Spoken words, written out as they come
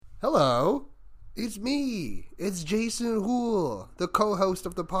Hello, it's me. It's Jason Houle, the co-host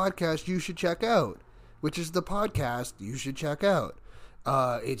of the podcast you should check out, which is the podcast you should check out.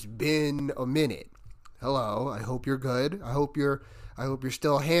 It's been a minute. Hello, I hope you're good. I hope you're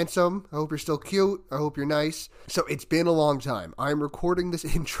still handsome. I hope you're still cute. I hope you're nice. So it's been a long time. I'm recording this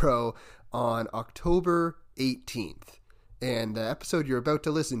intro on October 18th. And the episode you're about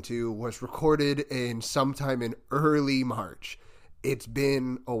to listen to was recorded in sometime in early March. It's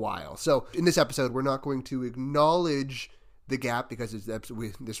been a while. So in this episode, we're not going to acknowledge the gap because this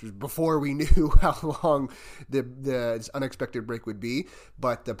was before we knew how long this unexpected break would be.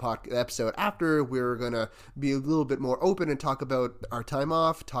 But the episode after, we're going to be a little bit more open and talk about our time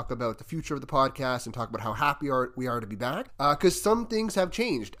off, talk about the future of the podcast, and talk about how happy we are to be back. Because some things have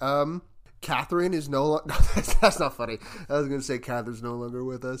changed. Catherine is no longer... That's not funny. I was going to say Catherine's no longer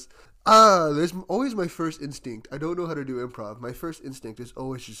with us. There's always my first instinct. I don't know how to do improv. My first instinct is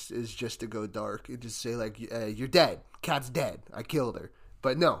always just to go dark and just say like, "You're dead. Kat's dead. I killed her."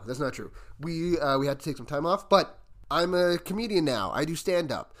 But no, that's not true. We had to take some time off. But I'm a comedian now. I do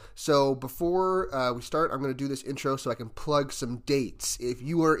stand up. So before we start, I'm going to do this intro so I can plug some dates. If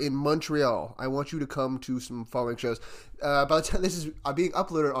you are in Montreal, I want you to come to some following shows. By the time this is being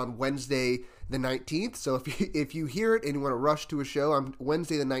uploaded on Wednesday the 19th, so if you hear it and you want to rush to a show, on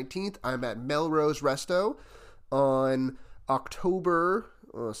Wednesday the 19th, I'm at Melrose Resto on October...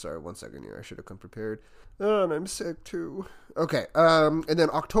 Oh, sorry, 1 second here. I should have come prepared. Oh, and I'm sick too. Okay, and then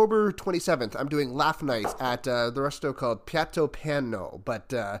October 27th, I'm doing Laugh Nights at the resto called Piatto Panno,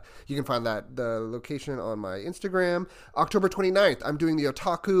 but you can find the location on my Instagram. October 29th, I'm doing the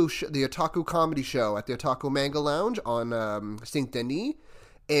Otaku comedy show at the Otaku Manga Lounge on Saint Denis.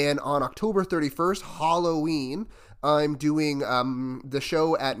 And on October 31st, Halloween, I'm doing the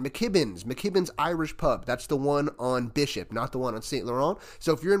show at McKibben's Irish Pub. That's the one on Bishop, not the one on St. Laurent.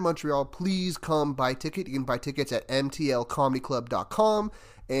 So if you're in Montreal, please come buy a ticket. You can buy tickets at mtlcomedyclub.com.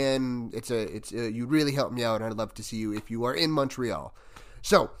 And you really help me out, and I'd love to see you if you are in Montreal.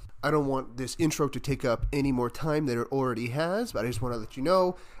 So I don't want this intro to take up any more time than it already has, but I just want to let you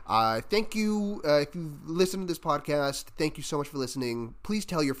know. Thank you. If you listen to this podcast, thank you so much for listening. Please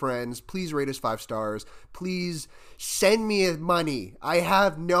tell your friends. Please rate us 5 stars. Please send me money. I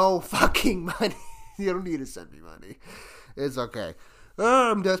have no fucking money. You don't need to send me money. It's okay.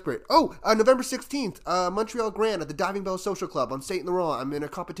 I'm desperate. November 16th, Montreal Grand at the Diving Bell Social Club on St. Laurent. I'm in a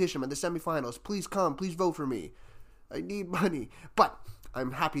competition. I'm in the semifinals. Please come. Please vote for me. I need money. But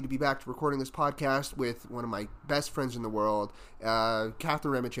I'm happy to be back to recording this podcast with one of my best friends in the world,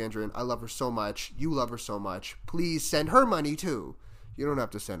 Catherine Ramachandran. I love her so much. You love her so much. Please send her money, too. You don't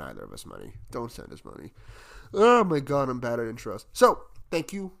have to send either of us money. Don't send us money. Oh, my God, I'm bad at intros. So,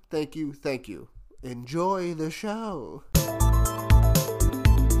 thank you, thank you, thank you. Enjoy the show.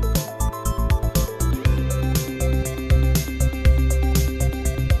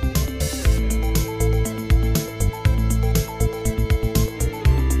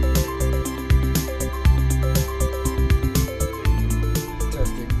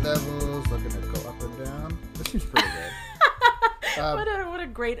 What a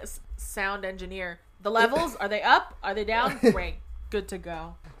great sound engineer. The levels, are they up? Are they down? Great. Good to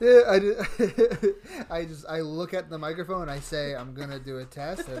go. Yeah, I look at the microphone and I say, I'm going to do a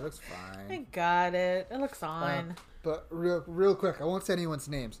test. It looks fine. I got it. It looks fine. But real quick, I won't say anyone's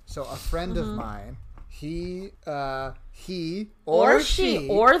names. So a friend of mine, he or she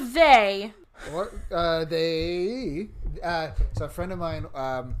or they or they so a friend of mine,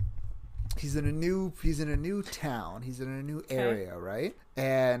 he's in a new town. He's in a new area, right?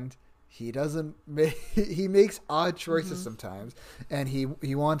 And he makes odd choices sometimes, and he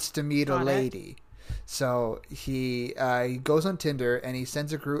wants to meet a lady. So he goes on Tinder and he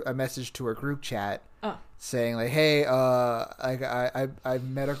sends a message to our group chat saying like, "Hey, I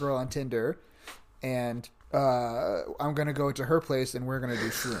met a girl on Tinder, and I'm gonna go to her place and we're gonna do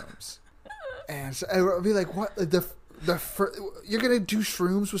shrooms." And so I'll be like, "What you're gonna do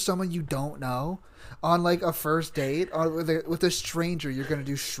shrooms with someone you don't know on like a first date with a stranger? You're gonna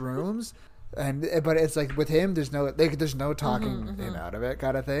do shrooms?" But it's like with him, there's no talking him out of it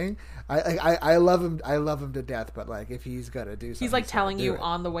kind of thing. I love him to death, but like if he's gonna do something, he's like telling you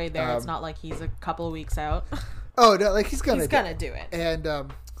on the way there. It's not like he's a couple of weeks out. Oh no, like he's gonna do it.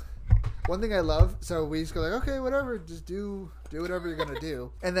 And one thing I love, so we just go like, okay, whatever, just do whatever you're gonna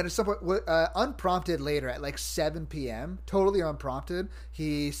do. And then at some point, unprompted later at like 7 p.m., totally unprompted,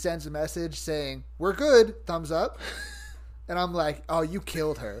 he sends a message saying, "We're good, thumbs up." And I'm like, "Oh, you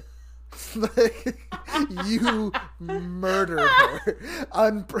killed her." Like, you murdered her.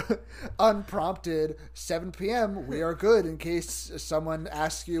 Unprompted, 7 p.m., we are good. In case someone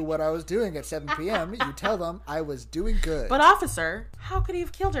asks you what I was doing at 7 p.m., you tell them I was doing good. But officer, how could he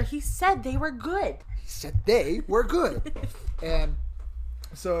have killed her? He said they were good. He said they were good. And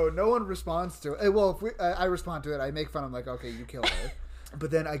so no one responds to it. Well, if I respond to it, I make fun. I'm like, okay, you killed her. But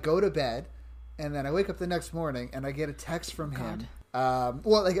then I go to bed, and then I wake up the next morning, and I get a text from him.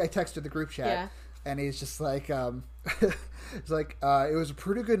 Well, like I texted the group chat, and he's just like, it's like, it was a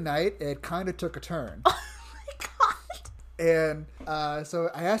pretty good night. It kind of took a turn. Oh my god! And so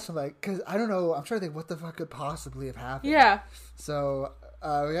I asked him, like, because I don't know, I'm trying to think what the fuck could possibly have happened. Yeah. So he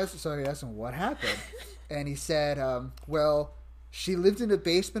asked him what happened, and he said, well, she lived in a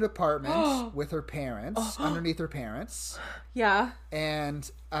basement apartment with her parents, underneath her parents. Yeah. And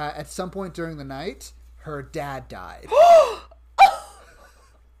at some point during the night, her dad died.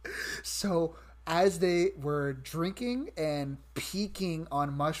 So as they were drinking and peeking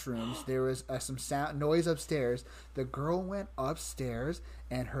on mushrooms, there was some noise upstairs. The girl went upstairs,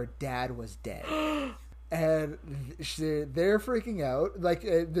 and her dad was dead. And they're freaking out. Like,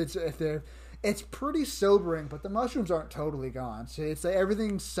 it's pretty sobering, but the mushrooms aren't totally gone. So it's like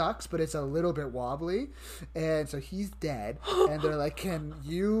everything sucks, but it's a little bit wobbly. And so he's dead. And they're like, can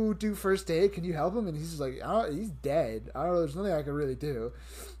you do first aid? Can you help him? And he's just like, he's dead. I don't know. There's nothing I can really do.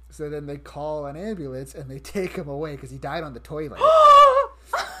 So then they call an ambulance, and they take him away because he died on the toilet.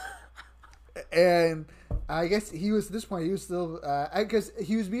 And I guess he was, at this point, he was still, I guess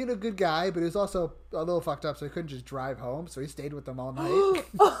he was being a good guy, but he was also a little fucked up, so he couldn't just drive home. So he stayed with them all night.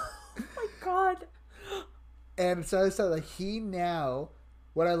 Oh my god. And so like he now,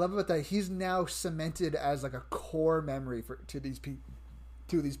 what I love about that, he's now cemented as like a core memory to these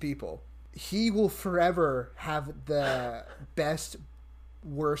people. He will forever have the best,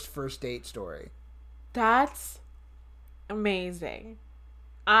 worst first date story. That's amazing.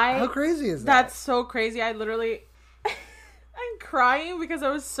 How crazy is that? That's so crazy. I literally, I'm crying because I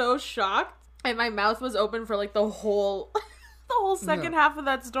was so shocked, and my mouth was open for like the whole second half of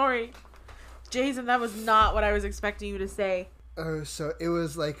that story. Jason, that was not what I was expecting you to say. Oh, so it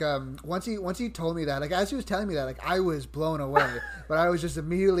was like once he told me that, like as he was telling me that, like I was blown away, but I was just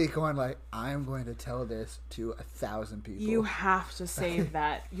immediately going like, I am going to tell this to 1,000 people. You have to save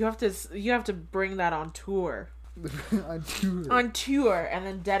that. You have to bring that on tour. On tour, and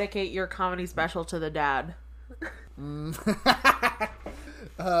then dedicate your comedy special to the dad.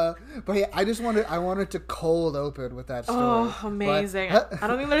 But yeah, I wanted to cold open with that story. Oh, amazing! I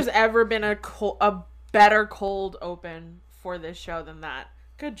don't think there's ever been a better cold open for this show than that.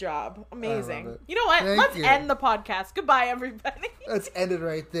 Good job, amazing. You know what? Let's end the podcast. Goodbye, everybody. Let's end it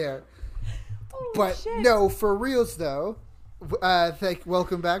right there. Oh, but shit. No, for reals though.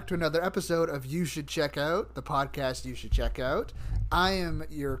 Welcome back to another episode of You Should Check Out, the podcast you should check out. I am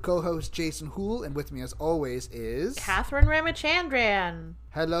your co-host, Jason Hool, and with me as always is... Catherine Ramachandran.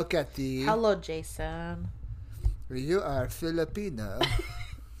 Hello, Kathy. Hello, Jason. You are Filipino.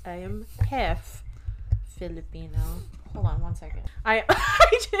 I am half Filipino. Hold on 1 second. I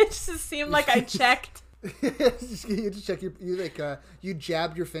just seemed like I checked. You just check you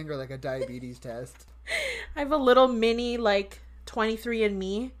jabbed your finger like a diabetes test. I have a little mini, like,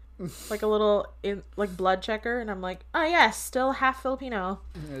 23andMe, like a little, blood checker, and I'm like, oh, yeah, still half Filipino.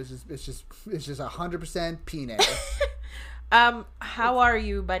 It's just 100% peanut. How are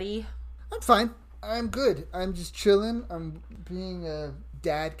you, buddy? I'm fine. I'm good. I'm just chilling. I'm being a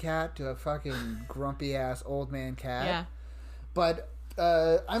dad cat to a fucking grumpy-ass old man cat. Yeah. But,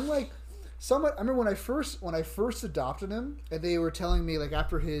 I'm like... Somewhat, I remember when I first adopted him, and they were telling me, like,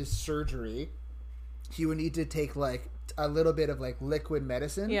 after his surgery... he would need to take, like, a little bit of, like, liquid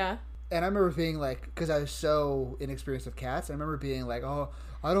medicine. Yeah. And I remember being, like, because I was so inexperienced with cats, I remember being like, oh,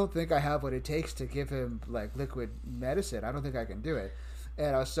 I don't think I have what it takes to give him, like, liquid medicine. I don't think I can do it.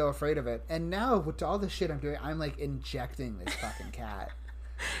 And I was so afraid of it. And now, with all the shit I'm doing, I'm, like, injecting this fucking cat.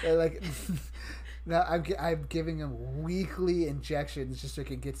 Like, now I'm giving him weekly injections just so I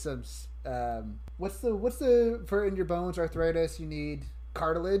can get some, what's the, for in your bones, arthritis, you need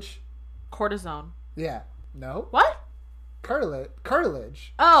cartilage? Cortisone. Yeah. No? What?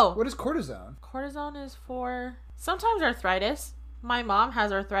 Cartilage. Oh. What is cortisone? Cortisone is for sometimes arthritis. My mom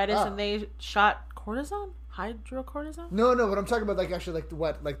has arthritis and they shot cortisone? Hydrocortisone? No, but I'm talking about like actually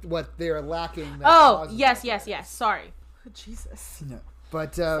like what they're lacking. Oh, yes. Sorry. Jesus. No.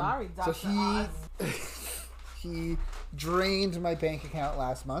 But sorry, Dr. so he drained my bank account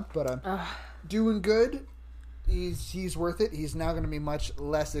last month, but I'm doing good. He's worth it. He's now going to be much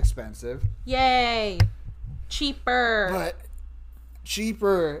less expensive. Yay! Cheaper. But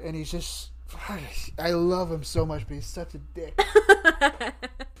cheaper, and he's just. I love him so much, but he's such a dick.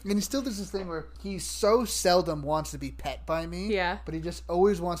 And he still does this thing where he so seldom wants to be pet by me. Yeah. But he just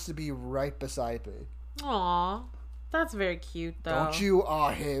always wants to be right beside me. Aw. That's very cute, though. Don't you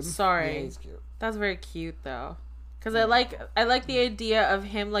aw him. Sorry. Yeah, he's cute. That's very cute, though. Because I like the idea of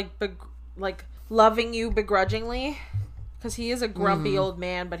him, like loving you begrudgingly. Because he is a grumpy old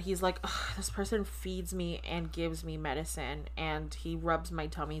man, but he's like, this person feeds me and gives me medicine, and he rubs my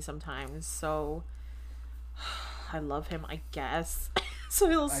tummy sometimes, so I love him, I guess. So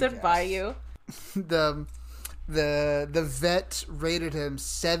he'll sit by you. The vet rated him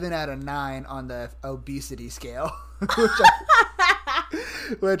 7 out of 9 on the obesity scale,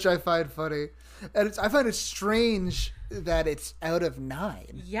 which I find funny, and I find it strange that it's out of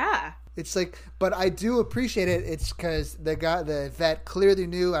 9. Yeah. It's like, but I do appreciate it. It's because the vet clearly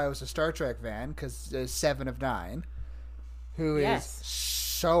knew I was a Star Trek fan, because there's 7 of 9, who is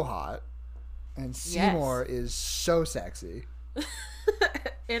so hot, and Seymour is so sexy.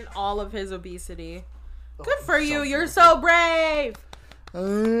 In all of his obesity. Good for you. So you're so brave. I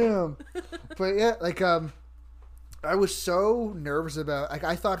am. But yeah, like, I was so nervous about, like,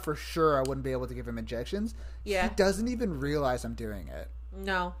 I thought for sure I wouldn't be able to give him injections. Yeah. He doesn't even realize I'm doing it.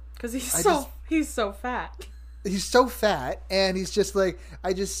 No, because he's so fat. He's so fat, and he's just like,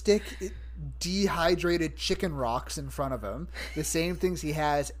 I just stick dehydrated chicken rocks in front of him, the same things he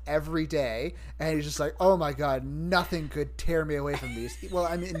has every day, and he's just like, oh my god, nothing could tear me away from these. Well,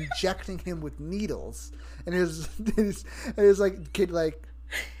 I'm injecting him with needles, and it was like, kid, like,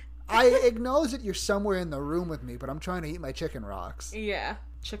 I acknowledge that you're somewhere in the room with me, but I'm trying to eat my chicken rocks. Yeah,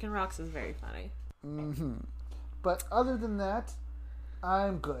 chicken rocks is very funny. Mm-hmm. But other than that,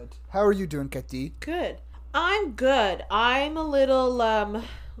 I'm good. How are you doing, Katie? Good. I'm good. I'm a little,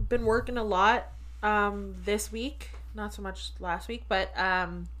 been working a lot, this week. Not so much last week, but,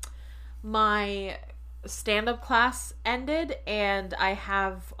 my stand-up class ended, and I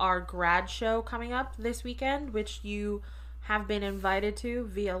have our grad show coming up this weekend, which you have been invited to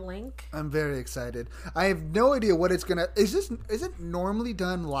via link. I'm very excited. I have no idea what it's gonna. Is it normally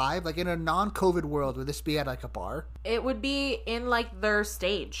done live? Like in a non-COVID world, would this be at like a bar? It would be in like their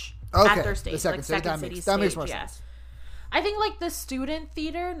stage. Okay, at their stage, the second like stage. Second City That makes stage, more yeah. sense. I think like the student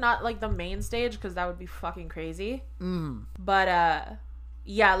theater, not like the main stage, because that would be fucking crazy. But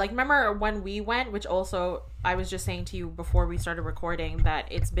yeah, like remember when we went, which also I was just saying to you before we started recording that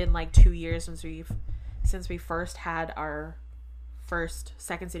it's been like 2 years since we first had our first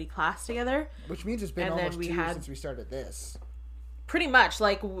Second City class together. Which means it's been almost 2 years since we started this. Pretty much,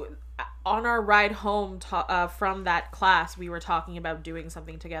 like on our ride home from that class, we were talking about doing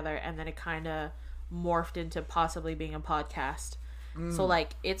something together, and then it kind of morphed into possibly being a podcast. So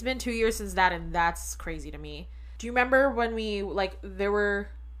like it's been 2 years since that, and that's crazy to me. Do you remember when we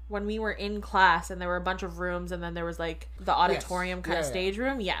when we were in class and there were a bunch of rooms, and then there was like the auditorium kind of stage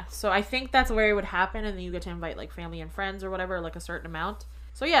room? Yeah. So I think that's where it would happen, and then you get to invite like family and friends or whatever, like a certain amount.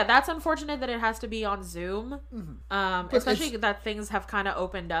 So yeah, that's unfortunate that it has to be on Zoom. Especially that things have kind of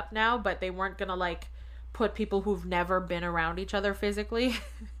opened up now, but they weren't gonna like put people who've never been around each other physically.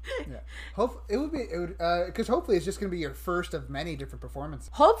 Yeah. Because hopefully it's just going to be your first of many different performances.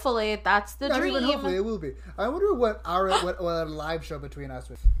 Hopefully that's the dream. Even hopefully it will be. I wonder what a live show between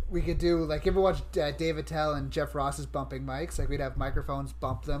us we could do. Like, you ever watch Dave Attell and Jeff Ross's bumping mics? Like, we'd have microphones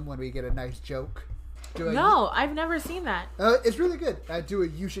bump them when we get a nice joke. No, I've never seen that. It's really good.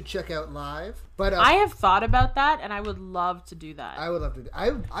 You should check out live. But I have thought about that, and I would love to do that. I would love to. I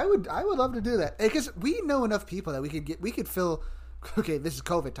would love to do that, because we know enough people that we could fill. Okay, this is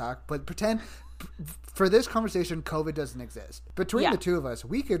COVID talk, but pretend for this conversation, COVID doesn't exist. Between the two of us,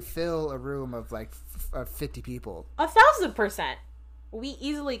 we could fill a room of like 50 people. 1,000%. We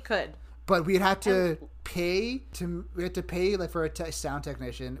easily could. But we'd have to pay like for a sound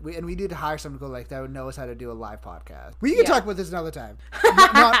technician, and we need to hire someone to go like that would know us how to do a live podcast. We can talk about this another time,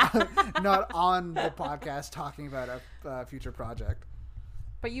 not on the podcast talking about a future project.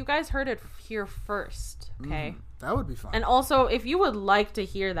 But you guys heard it here first, okay? That would be fun. And also, if you would like to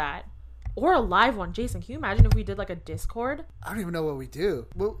hear that, or a live one, Jason, can you imagine if we did like a Discord? I don't even know what we do.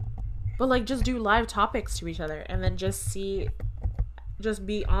 But like just do live topics to each other, and then just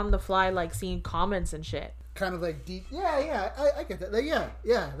be on the fly, like seeing comments and shit. Kind of like deep. Yeah, I get that.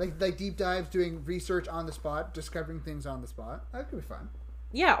 Like deep dives, doing research on the spot, discovering things on the spot. That could be fun.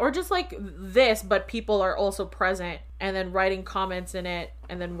 Yeah, or just like this, but people are also present, and then writing comments in it,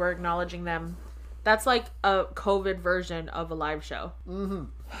 and then we're acknowledging them. That's like a COVID version of a live show.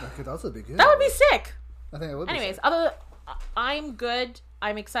 That could also be good. That would be sick. I think it would. Anyways, be sick. I'm good.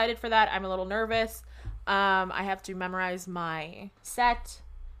 I'm excited for that. I'm a little nervous. I have to memorize my set,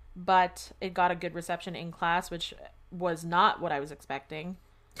 but it got a good reception in class, which was not what I was expecting.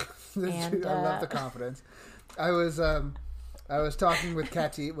 And, I love the confidence. I was talking with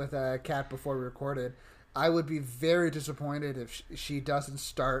Kat before we recorded. I would be very disappointed if she doesn't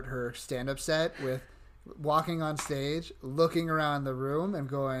start her stand-up set with walking on stage, looking around the room, and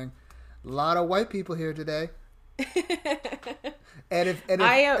going, "A lot of white people here today." and if your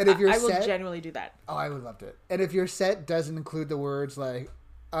I set, will genuinely do that. oh, I would love it. And if your set doesn't include the words like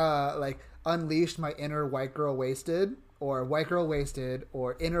 "unleashed my inner white girl wasted" or "white girl wasted"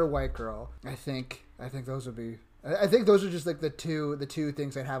 or "inner white girl," I think those would be. I think those are just like the two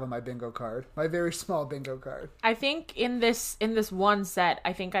things I'd have on my bingo card, my very small bingo card. I think in this one set,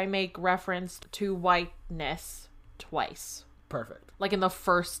 I think I make reference to whiteness twice, Perfect. like in the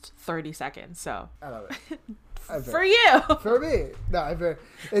first 30 seconds. So I love it. for you, For me, no,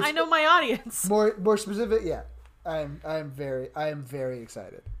 I know my audience. more specific. Yeah, I am very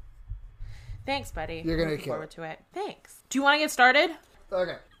excited. Thanks, buddy. You're gonna Looking kill forward to it. Thanks. Do you want to get started?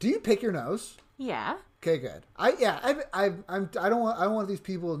 Okay. Do you pick your nose? Yeah. Okay, good. I don't want these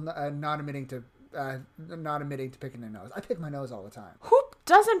people not admitting to picking their nose. I pick my nose all the time. Who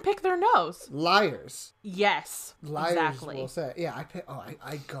doesn't pick their nose? Liars. Yes. Liars exactly. will say, yeah, I pick. Oh,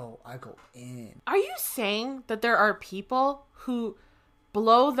 I go in. Are you saying that there are people who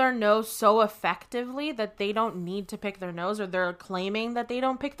blow their nose so effectively that they don't need to pick their nose, or they're claiming that they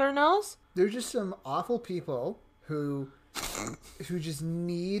don't pick their nose? There's just some awful people who just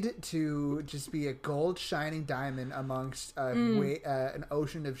need to just be a gold shining diamond amongst an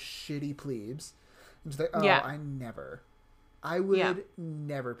ocean of shitty plebes. It's like, oh, Yeah. I would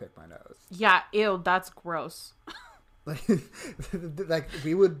never pick my nose. Yeah, ew, that's gross. Like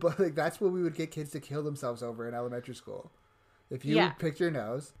that's what we would get kids to kill themselves over in elementary school. If you picked your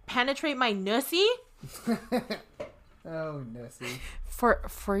nose. Penetrate my nussy? Oh, Nessie.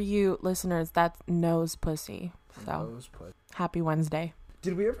 For you listeners, that's nose pussy. So Nose put. happy Wednesday.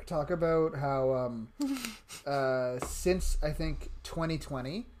 Did we ever talk about how since I think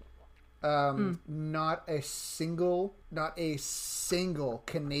 2020, not a single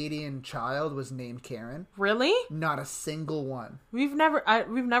Canadian child was named Karen. Really? Not a single one. We've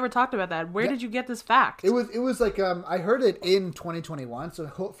never talked about that. Where did you get this fact? It was like I heard it in 2021.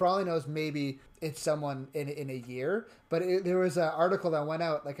 So for all I know, maybe it's someone in a year. But there was an article that went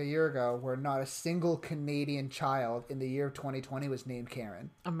out like a year ago where not a single Canadian child in the year of 2020 was named Karen.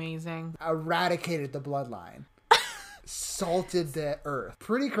 Amazing. Eradicated the bloodline. Salted the earth.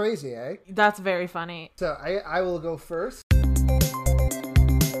 Pretty crazy, eh? That's very funny. So I will go first. I'm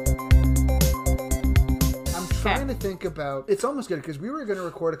trying to think about. It's almost good because we were going to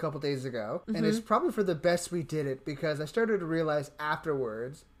record a couple days ago, and it's probably for the best we did it because I started to realize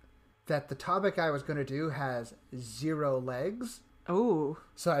afterwards that the topic I was going to do has 0 legs. Ooh.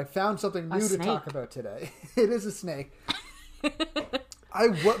 So I found something new to snake. talk about today. It is a snake.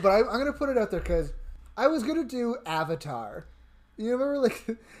 I'm going to put it out there because I was going to do Avatar. You remember like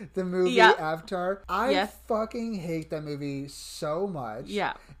the movie Avatar? I fucking hate that movie so much.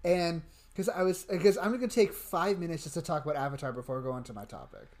 Yeah. And because I'm going to take 5 minutes just to talk about Avatar before I go into my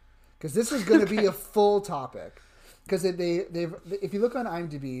topic. Because this is going to be a full topic. Because if you look on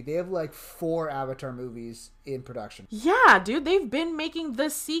IMDb, they have like 4 Avatar movies in production. Yeah, dude, they've been making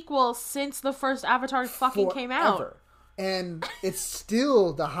this sequel since the first Avatar fucking came out. And it's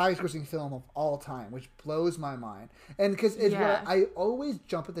still the highest grossing film of all time, which blows my mind. And because I always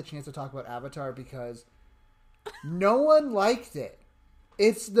jump at the chance to talk about Avatar because no one liked it.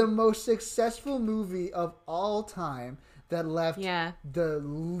 It's the most successful movie of all time that left the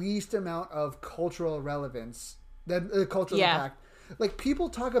least amount of cultural relevance. The cultural impact. Like, people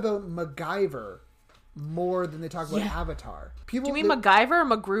talk about MacGyver more than they talk about Avatar. People, do you mean MacGyver or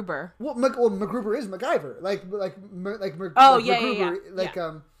MacGruber? Well, MacGruber is MacGyver.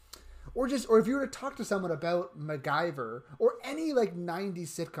 Or if you were to talk to someone about MacGyver or any like 90s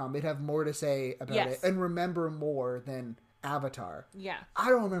sitcom, they'd have more to say about it and remember more than Avatar. Yeah. I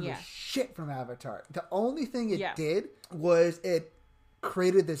don't remember shit from Avatar. The only thing it did was it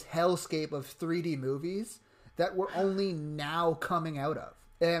created this hellscape of 3D movies that we're only now coming out of.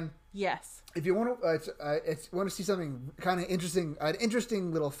 And if you want to see something kind of interesting, an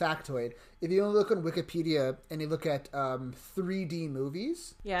interesting little factoid, if you look on Wikipedia and you look at 3D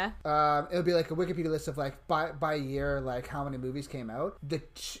movies, it'll be like a Wikipedia list of like by year, like how many movies came out. The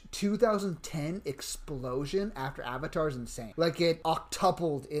 2010 explosion after Avatar is insane. Like it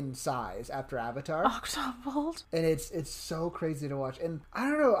octupled in size after Avatar. Octupled, and it's so crazy to watch. And I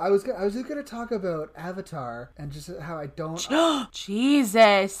don't know. I was just gonna talk about Avatar and just how I don't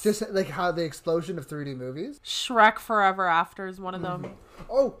Jesus. Just like how the explosion of 3D movies. Shrek Forever After is one of them.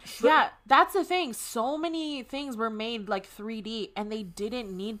 Oh, Yeah, that's the thing. So many things were made like 3D and they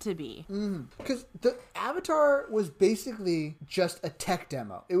didn't need to be. because the Avatar was basically just a tech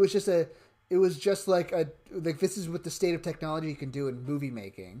demo. It was just like this is what the state of technology you can do in movie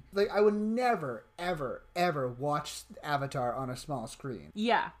making. Like I would never, ever, ever watch Avatar on a small screen.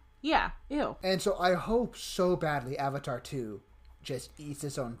 Yeah. Ew. And so I hope so badly Avatar 2 just eats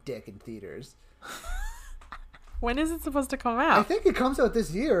its own dick in theaters. When is it supposed to come I out? think it comes out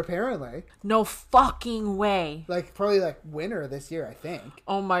this year, apparently. No fucking way. Like, probably like winter this year, I think.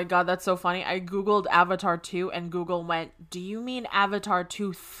 Oh my god, that's so funny. I googled Avatar 2 and Google went, "Do you mean Avatar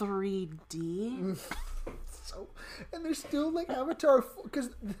 2 3D?" So, and there's still like Avatar,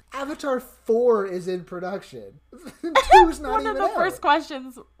 because Avatar 4 is in production. 2's not One even of the out. first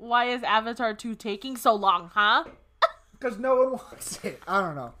questions, why is Avatar 2 taking so long, huh? Because no one wants it. I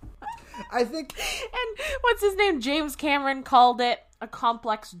don't know. I think And what's his name? James Cameron called it a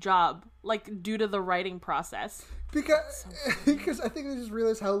complex job, like due to the writing process. because I think they just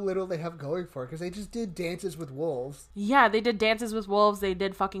realized how little they have going for it, because they just did Dances with Wolves. Yeah, they did Dances with Wolves. They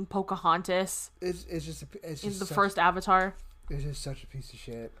did fucking Pocahontas It's just in the such, first Avatar. It's just such a piece of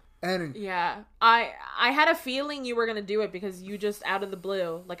shit. And Yeah, I had a feeling you were gonna do it because you just out of the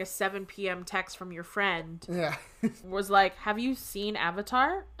blue, like a 7 p.m. text from your friend, yeah, was like, "Have you seen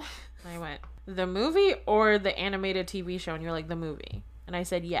Avatar?" And I went, "The movie or the animated TV show?" And you're like, "The movie." And I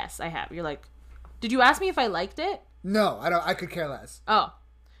said, "Yes, I have." You're like, "Did you ask me if I liked it?" no, I don't. I could care less. Oh,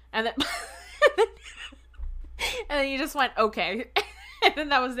 and then and then you just went, "Okay." And then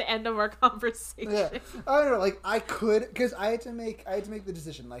that was the end of our conversation. Yeah, I don't know. Like I could, because I had to make the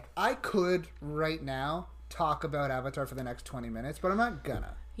decision. Like I could right now talk about Avatar for the next 20 minutes, but I'm not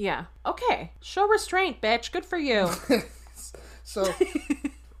gonna. Yeah. Okay. Show restraint, bitch. Good for you. So,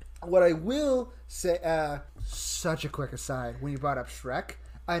 what I will say, such a quick aside, when you brought up Shrek,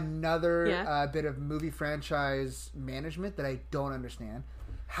 another bit of movie franchise management that I don't understand.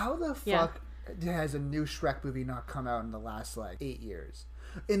 How the fuck has a new Shrek movie not come out in the last, 8 years?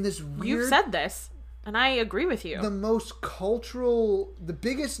 In this weird... You've said this, and I agree with you. The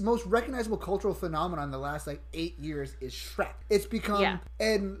biggest, most recognizable cultural phenomenon in the last, 8 years is Shrek. It's become...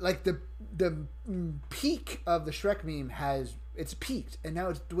 And, the peak of the Shrek meme it's peaked, and now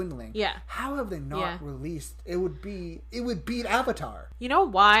it's dwindling. Yeah. How have they not released? It would beat Avatar. You know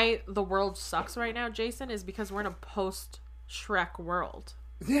why the world sucks right now, Jason? Is because we're in a post-Shrek world.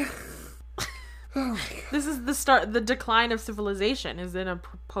 Yeah. Oh my god. This is the decline of civilization is in a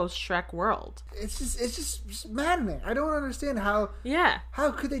post-Shrek world. It's just maddening. I don't understand how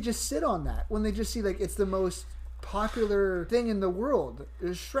could they just sit on that when they just see it's the most popular thing in the world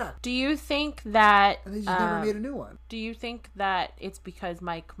is Shrek. Do you think that... And they just never made a new one. Do you think that it's because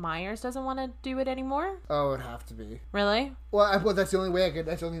Mike Myers doesn't want to do it anymore? Oh, it'd have to be. Really? Well, that's the only way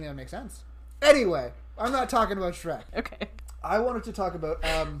that's the only thing that makes sense. Anyway, I'm not talking about Shrek. Okay. I wanted to talk about,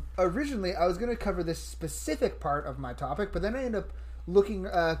 originally I was going to cover this specific part of my topic, but then I ended up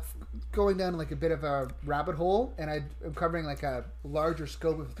going down a bit of a rabbit hole, and I'm covering a larger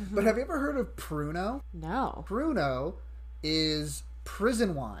scope of... Mm-hmm. But have you ever heard of Pruno? No. Pruno is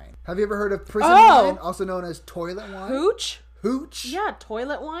prison wine. Have you ever heard of prison wine, also known as toilet wine? Hooch? Hooch? Yeah,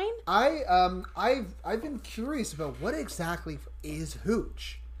 toilet wine? I've been curious about what exactly is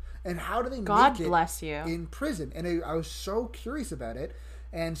hooch. And how do they God make it bless you. in prison? And I was so curious about it.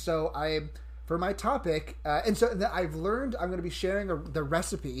 And so for my topic, I've learned I'm going to be sharing the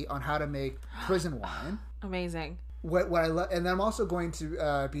recipe on how to make prison wine. Amazing. What I love, and then I'm also going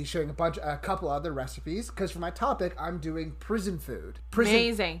to be sharing a couple other recipes, because for my topic, I'm doing prison food.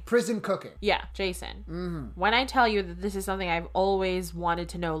 Amazing. Prison cooking. Yeah, Jason. When I tell you that this is something I've always wanted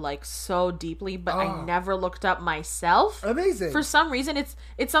to know so deeply, but I never looked up myself. Amazing. For some reason, it's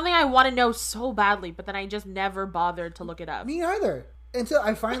something I want to know so badly, but then I just never bothered to look it up. Me either. Until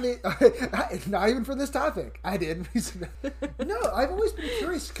I finally, not even for this topic, I didn't. No, I've always been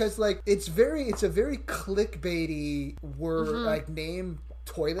curious because it's a very clickbaity word, name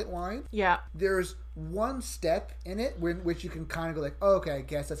toilet wine. Yeah. There's one step in it which you can kind of go oh, okay, I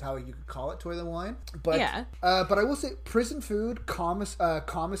guess that's how you could call it toilet wine. But but I will say prison food,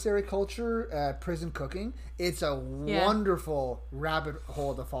 commissary culture, prison cooking. It's a wonderful rabbit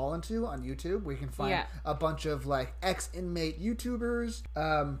hole to fall into on YouTube. We can find a bunch of ex-inmate YouTubers.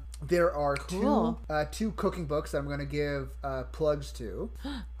 There are two cooking books that I'm going to give plugs to,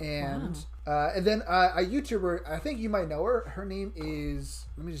 and then a YouTuber. I think you might know her. Her name is.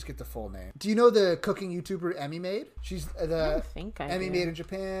 Let me just get the full name. Do you know the cooking YouTuber Emmy Made. She's I the don't think I Emmy do. Made in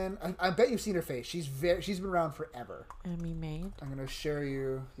Japan. I bet you've seen her face. She's been around forever. Emmy Made. I'm gonna share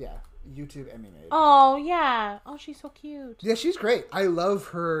you. Yeah, YouTube Emmy Made. Oh yeah. Oh, she's so cute. Yeah, she's great. I love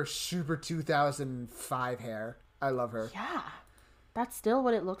her super 2005 hair. I love her. Yeah. That's still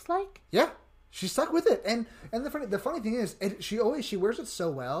what it looks like? Yeah, she stuck with it, and the funny thing is, she wears it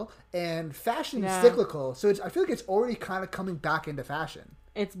so well, and fashion is cyclical, so I feel like it's already kind of coming back into fashion.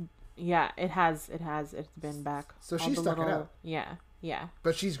 It's been back. So she stuck it out. Yeah.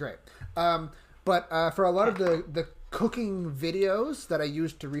 But she's great. But for a lot of the cooking videos that I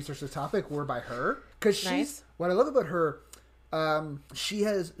used to research the topic were by her, because what I love about her, she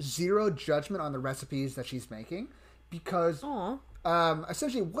has zero judgment on the recipes that she's making, because. Aww.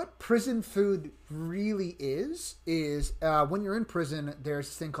 Essentially what prison food really is when you're in prison, there's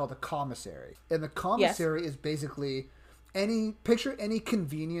this thing called a commissary. And the commissary is basically any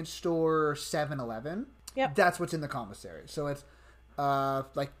convenience store, 7-Eleven. Yep. That's what's in the commissary. So it's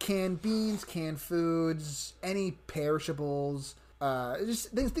like canned beans, canned foods, any perishables,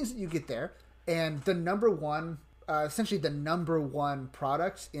 just things that you get there. And the number one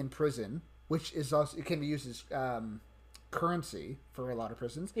product in prison, which is also, it can be used as currency for a lot of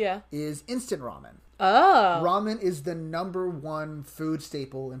prisons, is instant ramen. Oh. Ramen is the number one food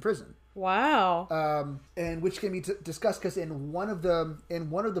staple in prison. Wow. And which can be discussed because in one of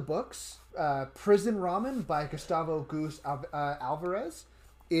the books, Prison Ramen by Gustavo Gus Alvarez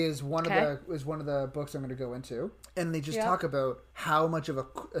is one of the books I'm going to go into, and they just talk about how much of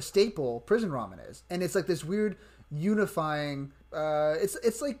a staple prison ramen is, and it's like this weird unifying.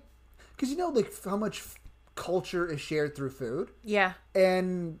 It's like, because like how much culture is shared through food. Yeah.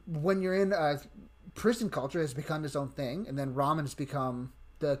 And when you're in prison, culture has become its own thing, and then ramen has become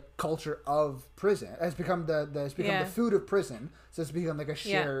the culture of prison. It's become the food of prison. So it's become like a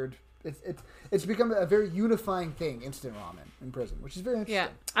shared. It's become a very unifying thing, instant ramen in prison, which is very interesting. Yeah,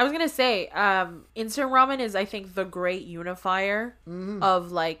 I was gonna say, instant ramen is, I think, the great unifier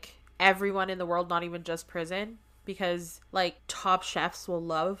of like everyone in the world, not even just prison, because like top chefs will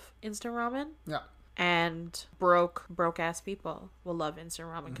love instant ramen. Yeah. And broke ass people will love instant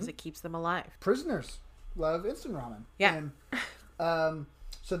ramen because it keeps them alive. Prisoners love instant ramen. Yeah. And,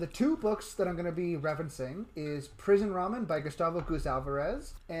 so the two books that I'm going to be referencing is Prison Ramen by Gustavo Gus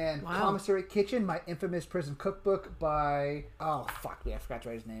Alvarez and Commissary Kitchen, My Infamous Prison Cookbook by... Oh, fuck me. I forgot to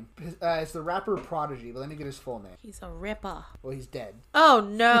write his name. It's the rapper Prodigy, but let me get his full name. He's a ripper. Well, he's dead. Oh,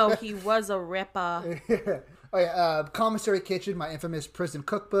 no. He was a ripper. Oh, yeah. Commissary Kitchen, My Infamous Prison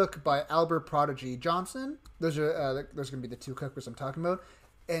Cookbook by Albert Prodigy Johnson. Those are going to be the two cookbooks I'm talking about.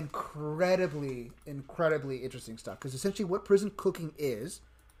 Incredibly interesting stuff. Because essentially what prison cooking is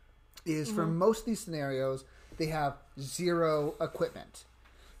for most of these scenarios, they have zero equipment.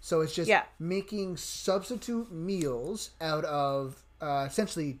 So it's just making substitute meals out of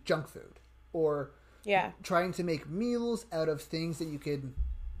essentially junk food. Or trying to make meals out of things that you could...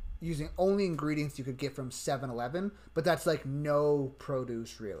 using only ingredients you could get from 7-Eleven, but that's like no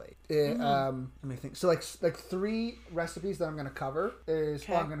produce really. Let me think. So like three recipes that I'm going to cover is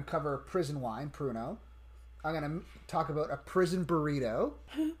I'm going to cover prison wine, Pruno. I'm going to talk about a prison burrito,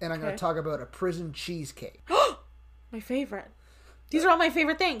 and I'm going to talk about a prison cheesecake. My favorite. These are all my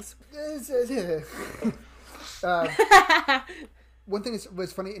favorite things. One thing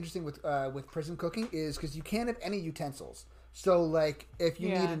was funny, interesting with prison cooking is because you can't have any utensils. So, like, if you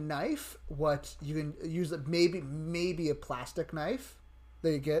need a knife, what you can use, maybe a plastic knife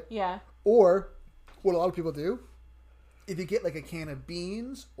that you get. Yeah. Or what a lot of people do, if you get like a can of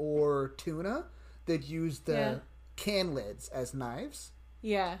beans or tuna, they'd use the can lids as knives.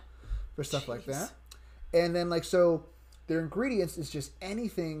 Yeah. For stuff like that. And then, like, so their ingredients is just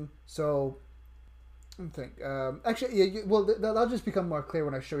anything. So, let me think. Actually, that'll just become more clear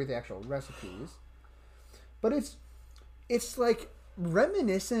when I show you the actual recipes. But it's like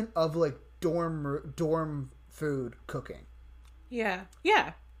reminiscent of like dorm food cooking. Yeah.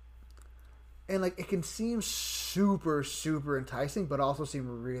 Yeah. And like it can seem super, super enticing, but also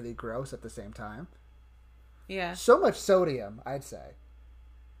seem really gross at the same time. Yeah. So much sodium, I'd say.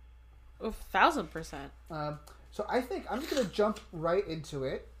 1,000%. So I think I'm just going to jump right into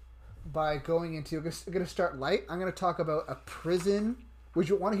it by going into... I'm going to start light. I'm going to talk about a prison... Would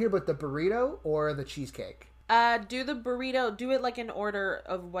you want to hear about the burrito or the cheesecake? Do the burrito. Do it like in order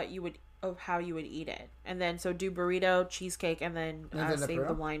of how you would eat it, and then so do burrito, cheesecake, and then save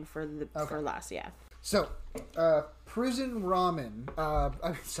the wine for last. Yeah. So, prison ramen.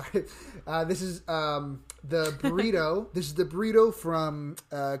 I'm sorry. This is the burrito. This is the burrito from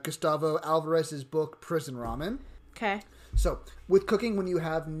Gustavo Alvarez's book Prison Ramen. Okay. So with cooking, when you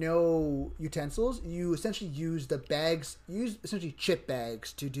have no utensils, you essentially use essentially chip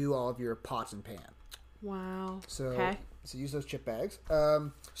bags to do all of your pots and pans. Wow. So okay. So use those chip bags.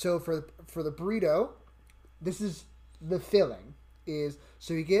 So for the burrito, this is the filling.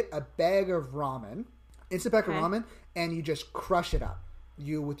 So you get a bag of ramen, instant pack of ramen, and you just crush it up.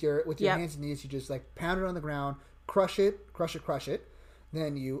 You with your hands and knees, you just like pound it on the ground, crush it.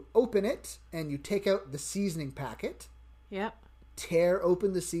 Then you open it and you take out the seasoning packet. Yep. Tear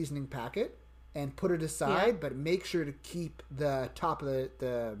open the seasoning packet and put it aside, but make sure to keep the top of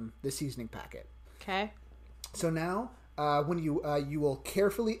the seasoning packet. Okay. So now, when you will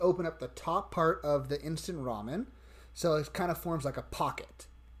carefully open up the top part of the instant ramen, so it kind of forms like a pocket.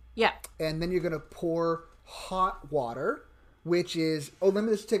 Yeah. And then you're going to pour hot water, which is... Oh, let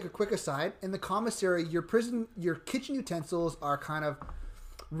me just take a quick aside. In the commissary, your kitchen utensils are kind of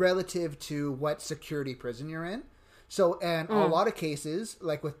relative to what security prison you're in. So, and a lot of cases,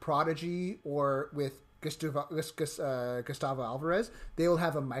 like with Prodigy or with Gustavo Alvarez, they will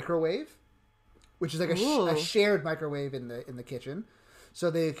have a microwave, which is like a shared microwave in the kitchen. So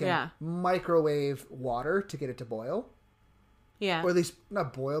they can microwave water to get it to boil. Yeah. Or at least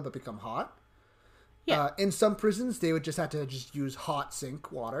not boil, but become hot. Yeah. In some prisons, they would just have to use hot sink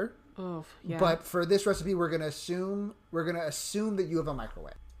water. Oh, yeah. But for this recipe, we're gonna assume that you have a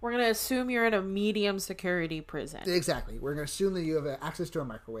microwave. We're gonna assume you're in a medium security prison. Exactly. We're gonna assume that you have access to a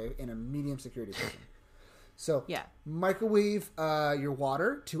microwave in a medium security prison. So microwave your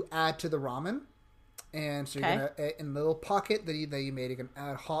water to add to the ramen. And so you're gonna, in the little pocket that you made, you can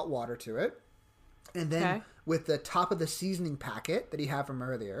add hot water to it. And then with the top of the seasoning packet that you have from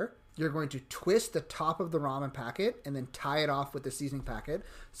earlier, you're going to twist the top of the ramen packet and then tie it off with the seasoning packet.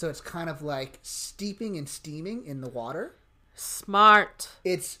 So it's kind of like steeping and steaming in the water. Smart.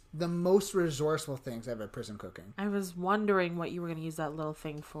 It's the most resourceful things ever prison cooking. I was wondering what you were going to use that little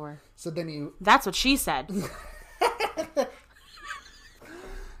thing for. So then you... That's what she said.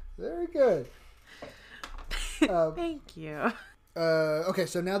 Very good. Thank you. Okay,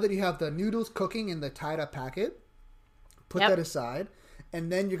 so now that you have the noodles cooking in the tied up packet, put that aside, and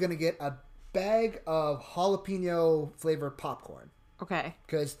then you're going to get a bag of jalapeno flavored popcorn. Okay.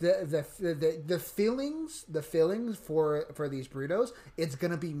 Because the fillings for these burritos, it's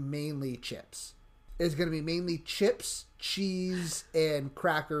going to be mainly chips. It's going to be mainly chips, cheese, and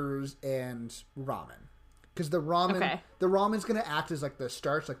crackers and ramen. Because the ramen's going to act as like the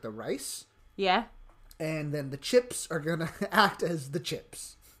starch, like the rice. Yeah. And then the chips are going to act as the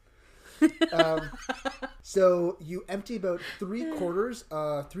chips. So you empty about three quarters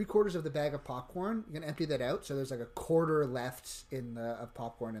of the bag of popcorn. You're going to empty that out. So there's like a quarter left of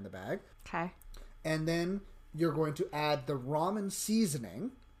popcorn in the bag. Okay. And then you're going to add the ramen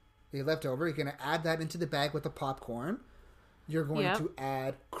seasoning that you left over. You're going to add that into the bag with the popcorn. You're going to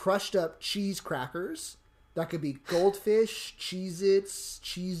add crushed up cheese crackers. That could be Goldfish, Cheez-Its,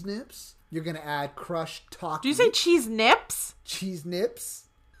 Cheese Nips. You're going to add crushed Takis. Did you say cheese nips? Cheese nips?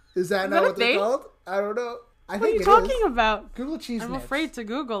 Is that not what they're called? I don't know. What are you talking about? Google cheese nips. I'm afraid to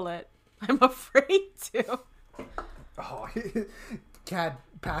Google it. I'm afraid to. Oh, Cat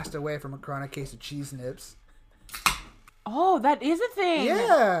passed away from a chronic case of cheese nips. Oh, that is a thing.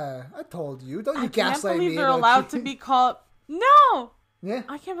 Yeah, I told you. Don't you gaslight me. I can't believe they're allowed to be called... No! Yeah.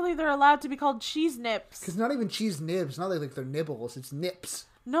 I can't believe they're allowed to be called cheese nips. Because not even cheese nibs. Not like they're nibbles. It's nips.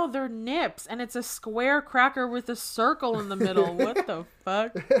 No, they're nips, and it's a square cracker with a circle in the middle. What the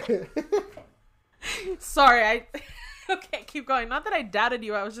fuck? Sorry, Okay, keep going. Not that I doubted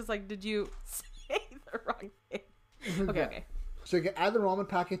you. I was just like, did you say the wrong thing? Okay. So you can add the ramen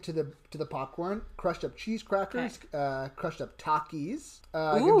packet to the popcorn, crushed up cheese crackers, crushed up Takis.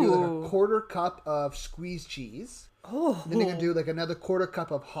 You can do like a quarter cup of squeezed cheese. Oh. Then you can do like another quarter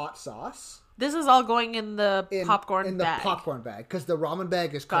cup of hot sauce. This is all going in the popcorn bag. In the popcorn bag, because the ramen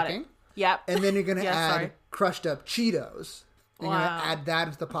bag is cooking. Yep. And then you're going to add crushed up Cheetos. You're going to add that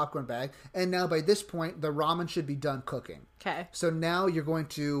into the popcorn bag. And now by this point, the ramen should be done cooking. Okay. So now you're going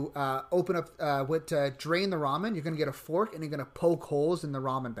to open up, to drain the ramen. You're going to get a fork and you're going to poke holes in the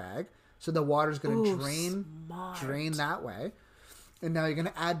ramen bag. So the water's going to drain that way. And now you're going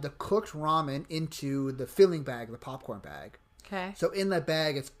to add the cooked ramen into the filling bag, the popcorn bag. Okay. So in that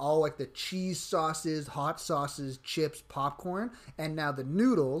bag, it's all like the cheese sauces, hot sauces, chips, popcorn, and now the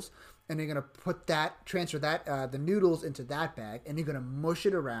noodles. And you're going to transfer the noodles into that bag, and you're going to mush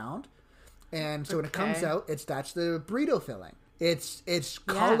it around. And so when it comes out, that's the burrito filling. It's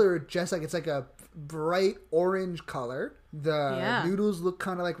colored just like, it's like a bright orange color. The noodles look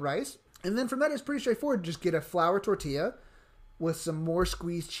kind of like rice. And then from that, it's pretty straightforward. Just get a flour tortilla with some more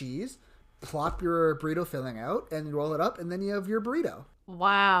squeezed cheese. plop your burrito filling out and roll it up, and then you have your burrito.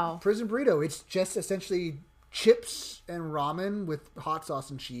 Wow. Prison burrito. It's just essentially chips and ramen with hot sauce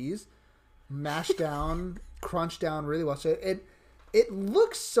and cheese, mashed down, crunched down really well. So it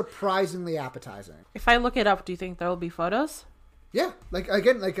looks surprisingly appetizing. If I look it up, do you think there will be photos? Yeah, like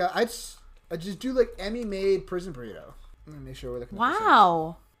again, like I just do like Emmy made prison burrito. Let me make sure we're looking. At the same.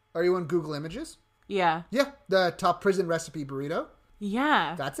 Wow. Are you on Google Images? Yeah. Yeah, the top prison recipe burrito.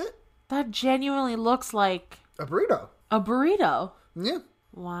 Yeah. That's it. That genuinely looks like A burrito. a burrito. Yeah.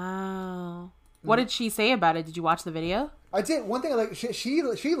 Wow. What did she say about it? Did you watch the video? I did. One thing I like,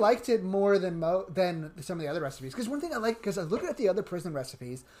 she liked it more than some of the other recipes. Because one thing I like, because I look at the other prison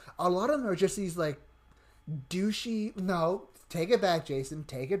recipes, a lot of them are just these like douchey. No, take it back, Jason.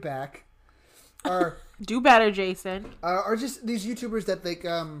 Take it back. Are Do better, Jason. are just these YouTubers that like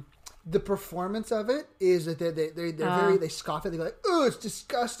the performance of it is that they scoff it. They go like, "Oh, it's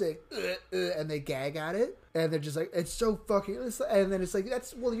disgusting," and they gag at it, and they're just like, "It's so fucking." And then it's like,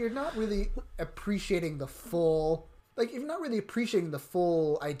 you're not really appreciating the full. Like, you're not really appreciating the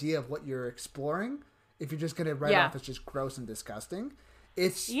full idea of what you're exploring. If you're just gonna write off as just gross and disgusting,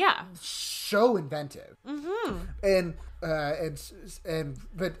 it's so inventive. Mm-hmm. And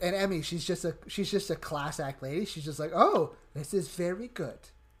Emmy, she's just a class act lady. She's just like, oh, this is very good.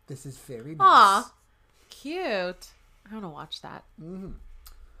 This is very nice. Aw, cute. I want to watch that. Mm-hmm.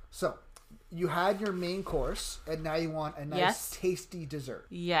 So, you had your main course, and now you want a nice, tasty dessert.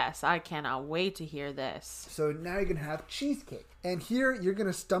 Yes, I cannot wait to hear this. So now you're going to have cheesecake. And here you're going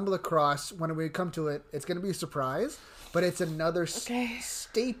to stumble across, when we come to it, it's going to be a surprise, but it's another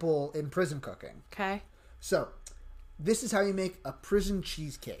staple in prison cooking. Okay. So, this is how you make a prison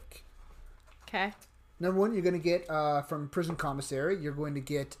cheesecake. Okay. Number one, you're going to get, from Prison Commissary, you're going to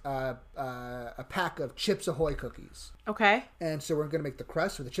get a pack of Chips Ahoy cookies. Okay. And so we're going to make the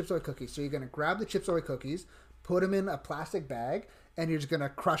crust with the Chips Ahoy cookies. So you're going to grab the Chips Ahoy cookies, put them in a plastic bag, and you're just going to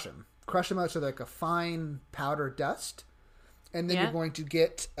crush them. Crush them out so they're like a fine powder dust. And then you're going to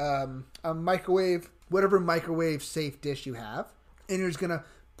get a microwave, whatever microwave safe dish you have. And you're just going to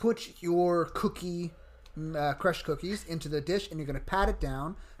put your crushed cookies into the dish, and you're going to pat it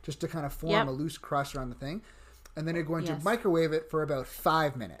down just to kind of form a loose crust around the thing. And then you're going to microwave it for about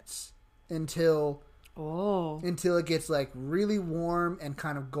 5 minutes until it gets like really warm and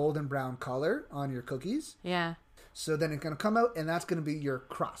kind of golden brown color on your cookies. Yeah. So then it's going to come out, and that's going to be your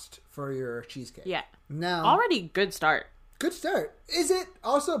crust for your cheesecake. Yeah. Now, already good start. Good start. Is it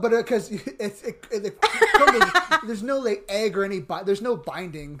also? But because there's no like egg or any there's no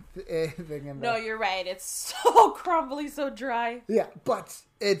binding thing in there. No, you're right. It's so crumbly, so dry. Yeah, but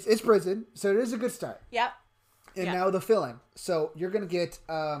it's prison, so it is a good start. Yep. And now the filling. So you're gonna get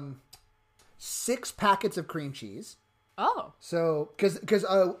 6 packets of cream cheese. Oh. So because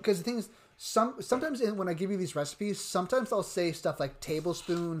the thing is, sometimes when I give you these recipes, sometimes I'll say stuff like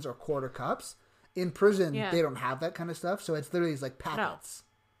tablespoons or quarter cups. In prison, they don't have that kind of stuff, so it's literally like packets.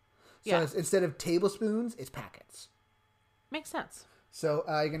 No. So instead of tablespoons, it's packets. Makes sense. So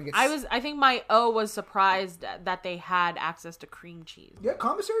you're gonna get. I think my O was surprised that they had access to cream cheese. Yeah,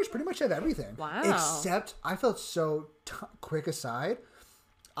 commissaries pretty much have everything. Wow. Except I felt so quick aside.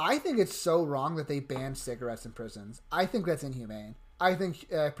 I think it's so wrong that they banned cigarettes in prisons. I think that's inhumane. I think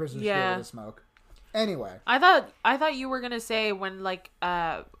prisoners should be able to smoke. Anyway, I thought you were gonna say when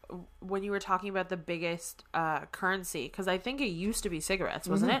when you were talking about the biggest currency, because I think it used to be cigarettes,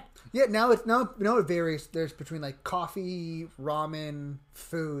 wasn't it? Yeah, now it varies. There's between like coffee, ramen,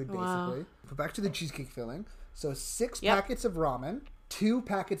 food, basically. Wow. But back to the cheesecake filling. So 6 packets of ramen, 2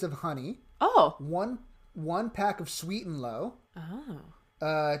 packets of honey. Oh. One pack of sweet and low.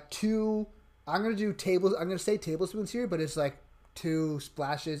 Oh. 2. I'm gonna say tablespoons here, but it's like 2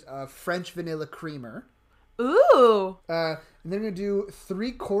 splashes of French vanilla creamer. Ooh. And then we're going to do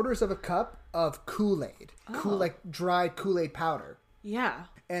 3/4 of a cup of Kool-Aid. Like dried Kool-Aid powder. Yeah.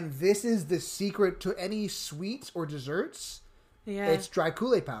 And this is the secret to any sweets or desserts. Yeah. It's dry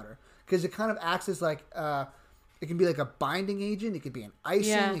Kool-Aid powder. Because it kind of acts as like, it can be like a binding agent. It could be an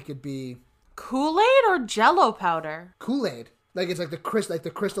icing. Yeah. It could be... Kool-Aid or Jell-O powder? Kool-Aid. Like it's like the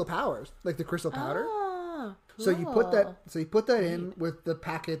crystal powers. Like the crystal powder. Oh, cool. So you put that in with the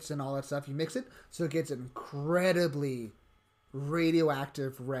packets and all that stuff. You mix it so it gets an incredibly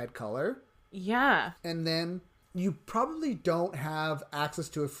radioactive red color. Yeah. And then you probably don't have access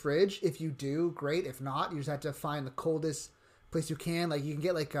to a fridge. If you do, great. If not, you just have to find the coldest place you can. Like you can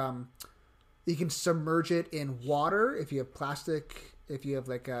get like you can submerge it in water if you have plastic. If you have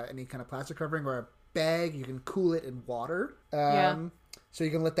like any kind of plastic covering or a bag, you can cool it in water. So you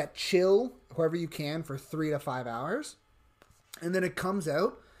can let that chill however you can for 3 to 5 hours. And then it comes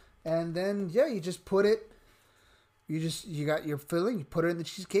out. And then, yeah, you just put it, you got your filling, you put it in the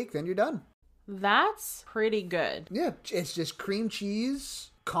cheesecake, then you're done. That's pretty good. Yeah, it's just cream cheese,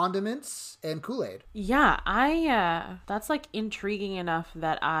 condiments, and Kool-Aid. Yeah, that's like intriguing enough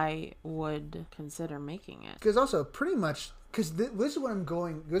that I would consider making it. Because also, pretty much, because this is what I'm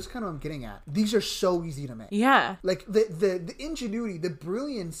going, this is kind of what I'm getting at. These are so easy to make. Yeah. Like, the ingenuity, the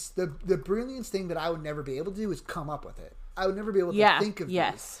brilliance, the brilliance thing that I would never be able to do is come up with it. I would never be able to think of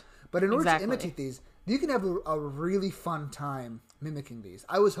these. But in order to imitate these, you can have a really fun time mimicking these.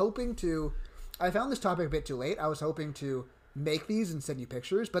 I found this topic a bit too late. I was hoping to make these and send you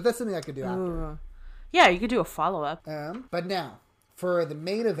pictures, but that's something I could do after. Yeah, you could do a follow-up. But now, for the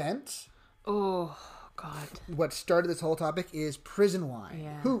main event... Oh, God. What started this whole topic is prison wine.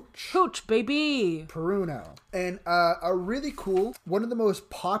 Yeah. Hooch, baby! Peruno. And a really cool, one of the most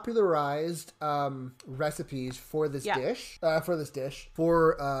popularized recipes for this dish,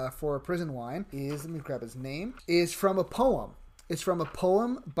 for prison wine is, let me grab his name, is from a poem. It's from a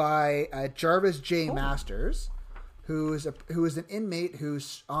poem by Jarvis J. Masters, who is an inmate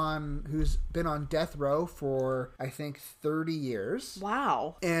who's been on death row for, I think, 30 years.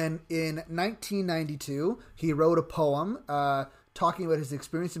 Wow. And in 1992, he wrote a poem talking about his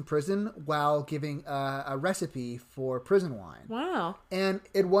experience in prison while giving a recipe for prison wine. Wow. And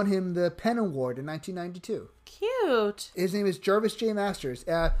it won him the Penn Award in 1992. Cute. His name is Jarvis J. Masters.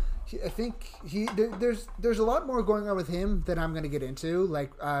 I think there's a lot more going on with him that I'm going to get into,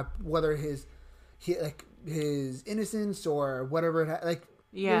 like whether his innocence or whatever.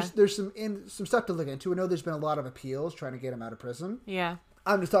 There's some stuff to look into. I know there's been a lot of appeals trying to get him out of prison. Yeah.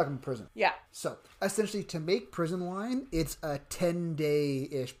 I'm just talking prison. Yeah. So essentially, to make prison wine, it's a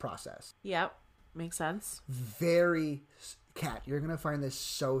 10-day-ish process. Yep. Makes sense. Kat, you're gonna find this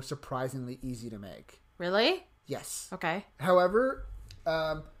so surprisingly easy to make. Really? Yes. Okay. However,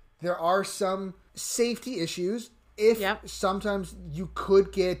 there are some safety issues. Sometimes you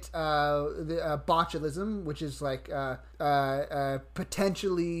could get botulism, which is like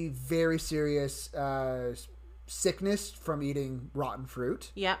potentially very serious sickness from eating rotten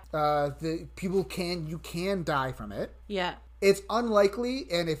fruit. Yeah. You can die from it. Yeah. It's unlikely,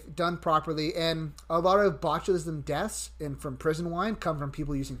 and if done properly, and a lot of botulism deaths from prison wine come from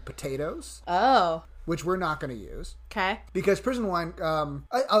people using potatoes. Oh. Which we're not going to use. Okay. Because prison wine,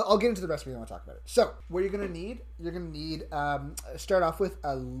 I'll get into the recipe when I want to talk about it. So, what you're going to need, start off with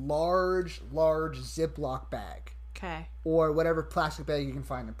a large Ziploc bag. Okay. Or whatever plastic bag you can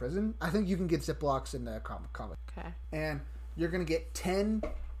find in prison. I think you can get Ziplocs in the comic. Okay. And you're going to get 10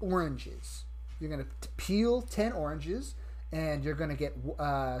 oranges. You're going to peel 10 oranges. And you're going to get,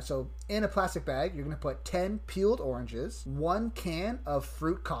 so in a plastic bag, you're going to put 10 peeled oranges, 1 can of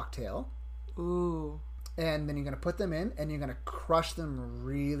fruit cocktail. Ooh. And then you're going to put them in, and you're going to crush them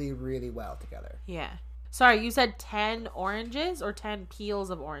really, really well together. Yeah. Sorry, you said 10 oranges or 10 peels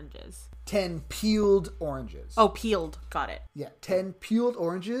of oranges? 10 peeled oranges. Oh, peeled. Got it. Yeah, 10 peeled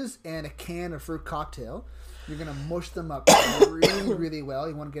oranges and a can of fruit cocktail. You're going to mush them up really, really well.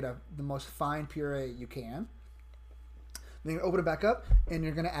 You want to get the most fine puree you can. Then you're going to open it back up, and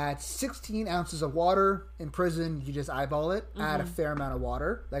you're going to add 16 ounces of water. In prison, you just eyeball it. Mm-hmm. Add a fair amount of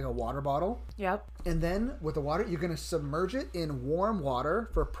water, like a water bottle. Yep. And then, with the water, you're going to submerge it in warm water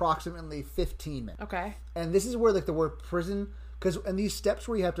for approximately 15 minutes. Okay. And this is where, the word prison... Because in these steps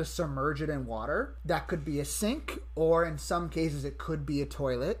where you have to submerge it in water, that could be a sink, or in some cases, it could be a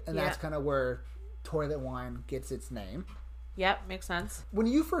toilet. And that's kind of where toilet wine gets its name. Yep, makes sense. When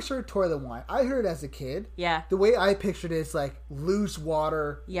you first heard toilet wine, I heard it as a kid. Yeah. The way I pictured it is like loose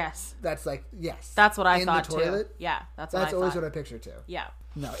water. Yes. That's like, yes. That's what I thought in the toilet. Too. Yeah, that's what I thought. That's always what I pictured too. Yeah.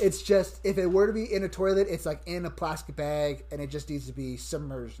 No, it's just, if it were to be in a toilet, it's like in a plastic bag, and it just needs to be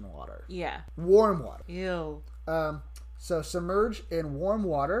submerged in water. Yeah. Warm water. Ew. So submerge in warm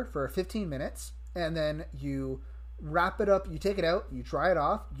water for 15 minutes, and then you wrap it up. You take it out, you dry it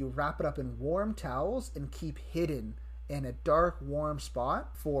off, you wrap it up in warm towels, and keep hidden in a dark, warm spot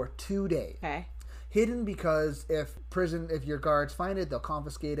for 2 days. Okay. Hidden because if your guards find it, they'll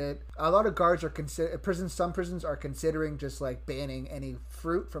confiscate it. A lot of guards some prisons are considering just like banning any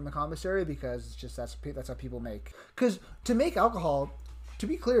fruit from the commissary because it's just that's how people make. Because to make alcohol, to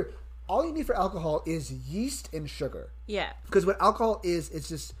be clear, all you need for alcohol is yeast and sugar. Yeah. Because what alcohol is,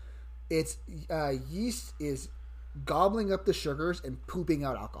 yeast is gobbling up the sugars and pooping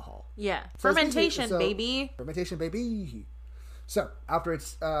out alcohol. Yeah. So Fermentation, baby. Fermentation, baby. So after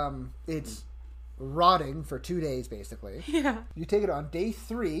it's rotting for 2 days, basically. Yeah. You take it on day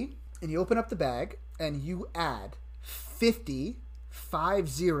 3, and you open up the bag, and you add 50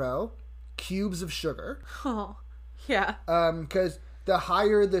 cubes of sugar. Oh, yeah. Because the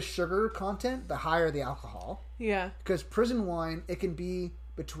higher the sugar content, the higher the alcohol. Yeah. Because prison wine, it can be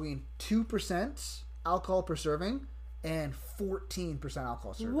between 2% alcohol per serving and 14%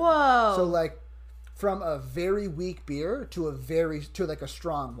 alcohol serving. Whoa. So like from a very weak beer to like a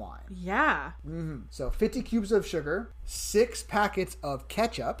strong wine. Yeah. So 50 cubes of sugar, 6 packets of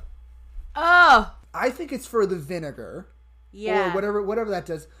ketchup. Oh. I think it's for the vinegar. Yeah. Or whatever that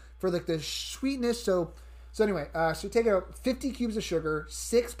does for like the sweetness. So anyway, so you take out 50 cubes of sugar,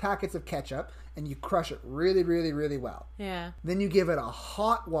 6 packets of ketchup, and you crush it really, really, really well. Yeah. Then you give it a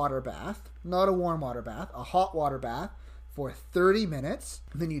hot water bath, not a warm water bath, a hot water bath for 30 minutes.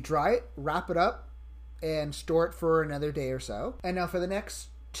 Then you dry it, wrap it up, and store it for another day or so. And now for the next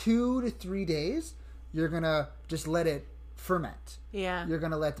 2 to 3 days, you're going to just let it ferment. Yeah. You're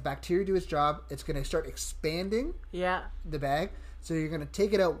going to let the bacteria do its job. It's going to start expanding Yeah. the bag. So you're going to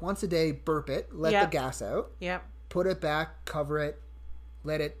take it out once a day, burp it, let the gas out, Yep. put it back, cover it,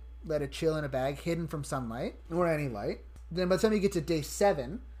 let it chill in a bag, hidden from sunlight or any light. Then by the time you get to day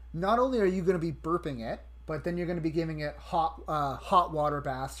 7, not only are you going to be burping it, but then you're going to be giving it hot water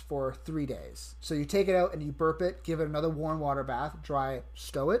baths for 3 days. So you take it out and you burp it, give it another warm water bath, dry it,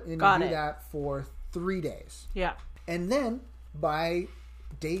 stow it, and you do that for 3 days. Yeah. And then by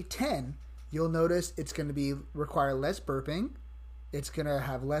day 10, you'll notice it's going to require less burping, it's going to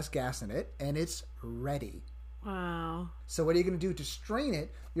have less gas in it, and it's ready. Wow. So what are you going to do to strain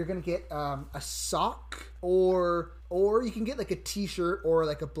it? You're going to get a sock or you can get like a t-shirt or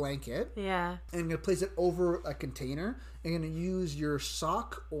like a blanket. Yeah. And you're going to place it over a container. And you're going to use your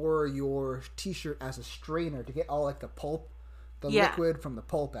sock or your t-shirt as a strainer to get all like the pulp, the liquid from the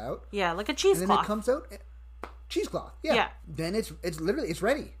pulp out. Yeah, like a And cheesecloth. then it comes out, cheesecloth. Yeah. Then it's literally, it's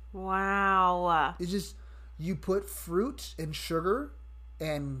ready. Wow. It's just, you put fruit and sugar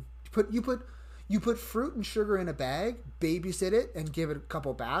and you put fruit and sugar in a bag, babysit it, and give it a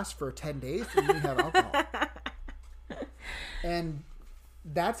couple baths for 10 days, and you have alcohol. And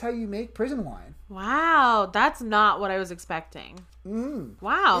that's how you make prison wine. Wow. That's not what I was expecting.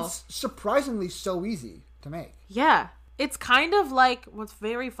 Wow. It's surprisingly so easy to make. Yeah. It's kind of like, what's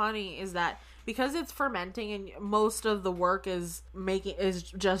very funny is that because it's fermenting and most of the work is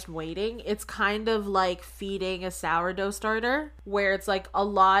just waiting, it's kind of like feeding a sourdough starter where it's like a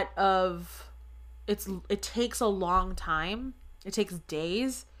lot of it takes a long time. It takes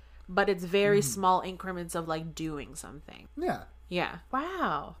days, but it's very small increments of like doing something. Yeah. Yeah.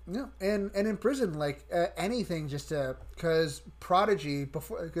 Wow. Yeah. And in prison, like anything just to, because Prodigy,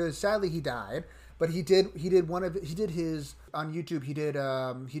 because sadly he died, but he did his on YouTube. He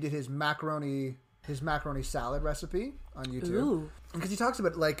did his macaroni salad recipe on YouTube. Ooh. Because he talks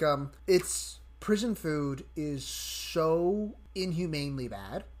about like it's prison food is so inhumanely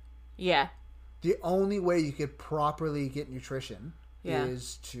bad. Yeah. The only way you could properly get nutrition Yeah.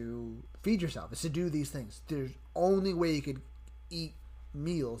 is to feed yourself. Is to do these things. There's only way you could eat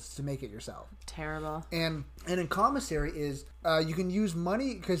meals to make it yourself. Terrible. And in commissary is you can use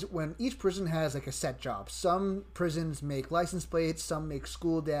money because when each prison has like a set job. Some prisons make license plates, some make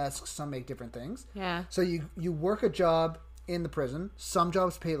school desks, some make different things. Yeah. So you work a job in the prison. Some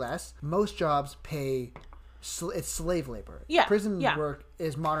jobs pay less. Most jobs pay. It's slave labor. Yeah, Prison yeah. work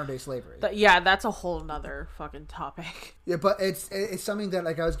is modern day slavery. Yeah, that's a whole nother fucking topic. Yeah, but it's something that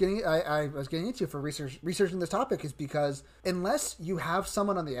like I was getting into for researching this topic is because unless you have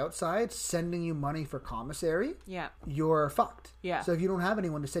someone on the outside sending you money for commissary, Yeah. you're fucked. Yeah. So if you don't have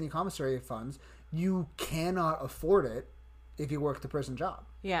anyone to send you commissary funds, you cannot afford it if you work the prison job.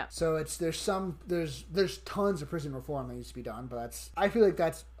 Yeah. So there's tons of prison reform that needs to be done, but I feel like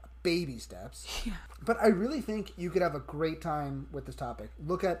that's baby steps. Yeah. But I really think you could have a great time with this topic.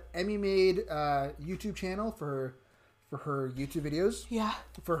 Look at Emmy Made YouTube channel for her YouTube videos. Yeah.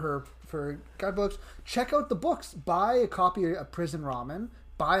 For guidebooks. Check out the books. Buy a copy of Prison Ramen.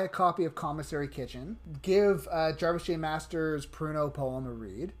 Buy a copy of Commissary Kitchen. Give Jarvis J. Masters' Pruno poem a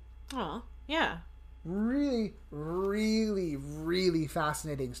read. Oh, yeah. Really, really, really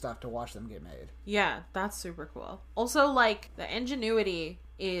fascinating stuff to watch them get made. Yeah, that's super cool. Also, like, the ingenuity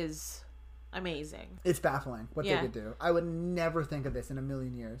is amazing. It's baffling what Yeah. they could do. I would never think of this in a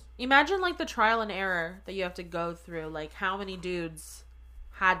million years. Imagine, like, the trial and error that you have to go through. Like, how many dudes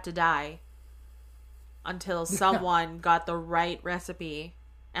had to die until someone got the right recipe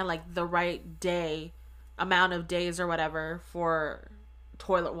and, like, the right amount of days or whatever for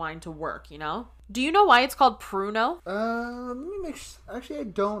toilet wine to work, you know? Do you know why it's called Pruno? Let me make actually, I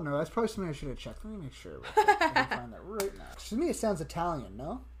don't know. That's probably something I should have checked. Let me make sure. I can find that right now. To me, it sounds Italian,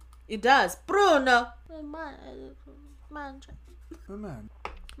 no? It does. Pruno. Oh, man.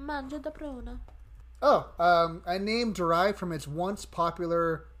 Mangia da Pruno. A name derived from its once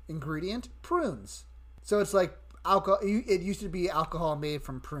popular ingredient, prunes. So it's like alcohol. It used to be alcohol made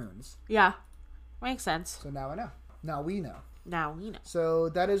from prunes. Yeah. Makes sense. So now I know. Now we know. Now we know. So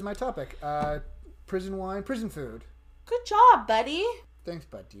that is my topic. Prison wine, prison food. Good job, buddy. Thanks,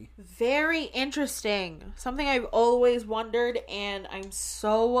 buddy. Very interesting. Something I've always wondered, and I'm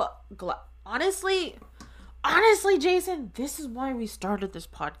so glad. Honestly, Jason, this is why we started this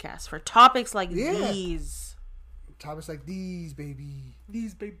podcast, for topics like these. Topics like these, baby.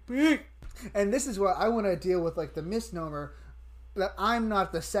 These, baby. And this is what I want to deal with, like the misnomer that I'm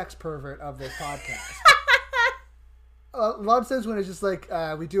not the sex pervert of this podcast. A lot of times when it's just like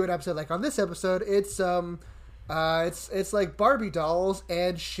we do an episode, like on this episode, it's like Barbie dolls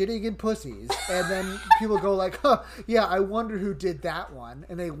and shitting in pussies, and then people go like, "Huh, yeah, I wonder who did that one,"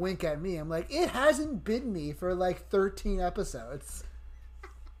 and they wink at me. I'm like, it hasn't been me for like 13 episodes.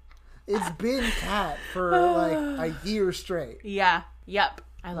 It's been Kat for like a year straight. Yeah. Yep.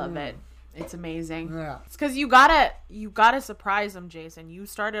 I love it. It's amazing. Yeah. It's because you gotta surprise them, Jason. You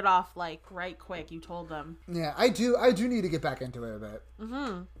started off like right quick. You told them. Yeah, I do need to get back into it a bit.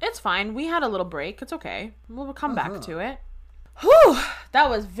 It's fine. We had a little break. It's okay. We'll come back to it. Whew! That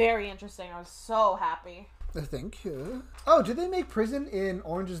was very interesting. I was so happy. Thank you. Oh, did they make prison in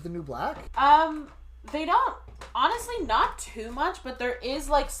Orange is the New Black? They don't. Honestly, not too much, but there is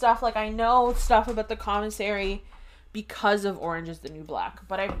like stuff. Like I know stuff about the commissary because of Orange is the New Black,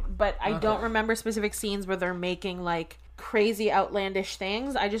 but I don't remember specific scenes where they're making like crazy outlandish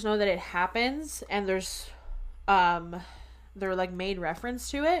things. I just know that it happens, and there's they're like made reference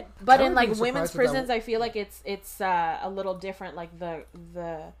to it. But in like women's prisons, I feel like it's a little different, like the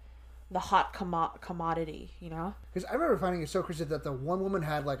hot commodity, you know? Because I remember finding it so crazy that the one woman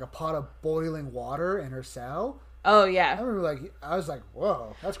had like a pot of boiling water in her cell. Oh yeah. I remember I was like,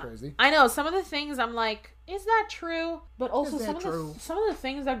 whoa, that's crazy. I know some of the things I'm like, is that true? But also some of the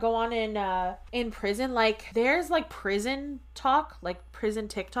things that go on in prison, like there's like prison talk, like prison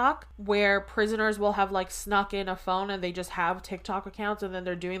TikTok, where prisoners will have like snuck in a phone and they just have TikTok accounts, and then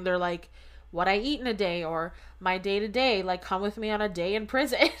they're doing their like what I eat in a day or my day to day, like come with me on a day in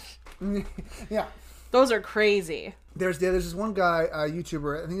prison. Yeah. Those are crazy. There's this one guy,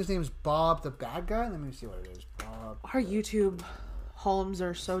 YouTuber, I think his name is Bob the Bad Guy. Let me see what it is. Bob. Our YouTube homes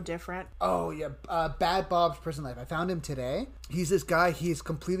are so different. Oh yeah, Bad Bob's Prison Life. I found him today. He's this guy. He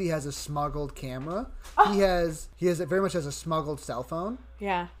completely has a smuggled camera. Oh. He very much has a smuggled cell phone.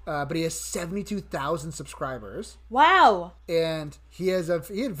 Yeah. But he has 72,000 subscribers. Wow. And he had a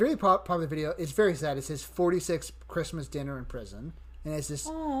very popular video. It's very sad. It's his 46th Christmas dinner in prison, and it's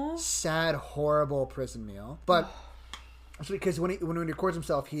this sad, horrible prison meal. But because when he records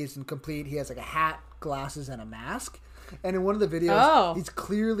himself, he is incomplete. He has like a hat, glasses, and a mask. And in one of the videos, he's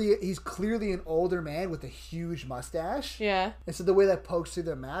clearly an older man with a huge mustache. Yeah. And so the way that pokes through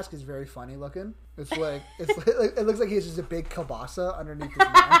the mask is very funny looking. It's like it looks like he has just a big kielbasa underneath his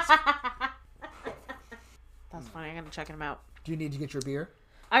mask. That's funny. I'm gonna check him out. Do you need to get your beer?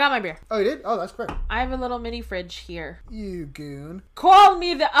 I got my beer. Oh, you did? Oh, that's great. I have a little mini fridge here. You goon. Call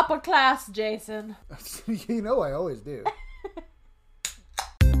me the upper class, Jason. You know I always do.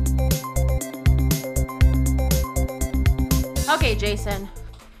 Okay, Jason.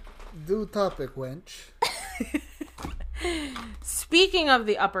 Do topic, wench. Speaking of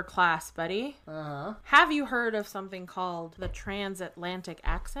the upper class, buddy, have you heard of something called the transatlantic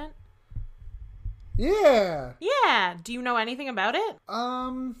accent? Yeah. Yeah. Do you know anything about it?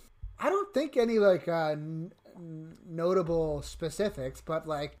 I don't think any like notable specifics, but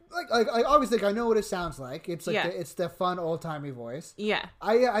like obviously I know what it sounds like. It's like it's the fun old timey voice. Yeah.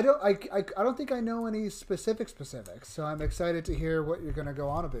 I don't think I know any specifics, so I'm excited to hear what you're gonna go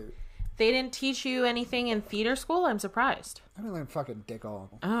on about. They didn't teach you anything in theater school? I'm surprised. I didn't learn fucking dick all.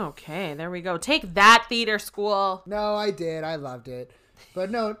 Okay, there we go. Take that, theater school. No, I did. I loved it,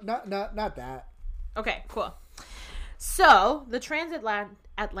 but no, not that. Okay, cool. So the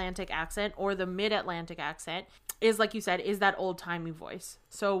transatlantic accent or the mid-Atlantic accent is, like you said, is that old-timey voice.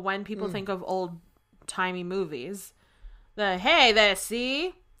 So when people think of old-timey movies, hey there,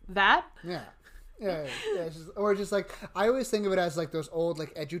 see that? Yeah. Just like I always think of it as like those old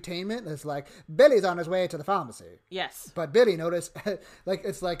like edutainment. It's like Billy's on his way to the pharmacy. Yes. But Billy noticed like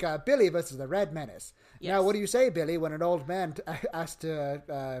it's like Billy versus the Red Menace. Yes. Now, what do you say, Billy, when an old man asks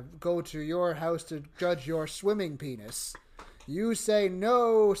to go to your house to judge your swimming penis? You say,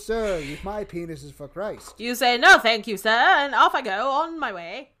 no, sir, my penis is for Christ. You say, no, thank you, sir, and off I go on my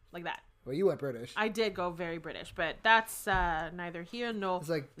way. Like that. Well, you went British. I did go very British, but that's neither here nor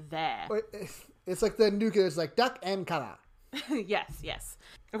there. It's like the nuclear. It's like duck and cover. Yes.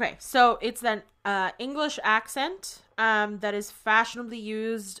 Okay, so it's an English accent that is fashionably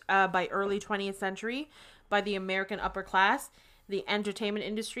used by early 20th century by the American upper class, the entertainment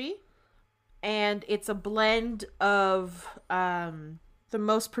industry, and it's a blend of the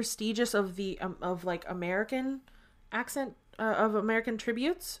most prestigious of the of like American accent of American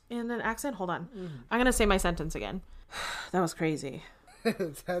tributes in an accent. Hold on, I'm gonna say my sentence again. That was crazy.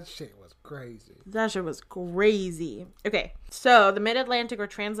 That shit was crazy. That shit was crazy. Okay, so the Mid-Atlantic or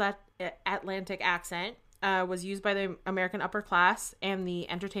Transatlantic accent was used by the American upper class and the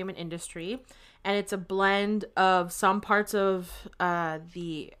entertainment industry, and it's a blend of some parts of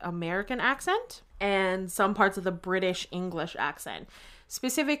the American accent and some parts of the British English accent.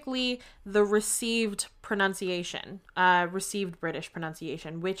 Specifically, the received British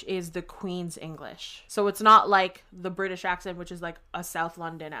pronunciation, which is the Queen's English. So it's not like the British accent, which is like a South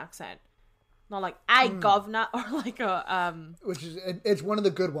London accent. Not like "I governor" or like a which is it's one of the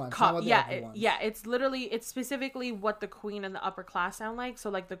good ones. Not one of the other ones. It's specifically what the Queen and the upper class sound like. So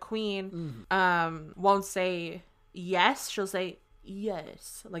like the Queen won't say yes, she'll say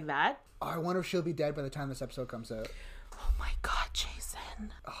yes, like that. Oh, I wonder if she'll be dead by the time this episode comes out. Oh my God, Jason.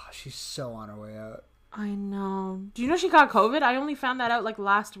 Oh, she's so on her way out. I know. Do you know she got COVID? I only found that out like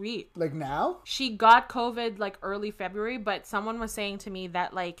last week. Like now? She got COVID like early February, but someone was saying to me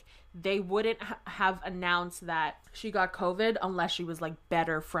that like they wouldn't have announced that she got COVID unless she was like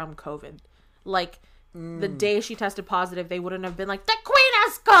better from COVID. Like the day she tested positive, they wouldn't have been like, the Queen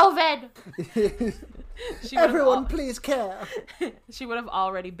has COVID. Everyone, please care. She would have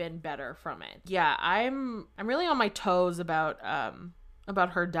already been better from it. Yeah, I'm really on my toes about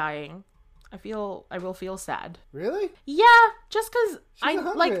her dying. I will feel sad. Really? Yeah, just because I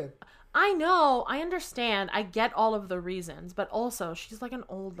 100. like. I know, I understand, I get all of the reasons, but also she's like an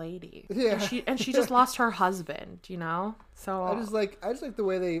old lady. Yeah, and she just lost her husband, you know. So I just like the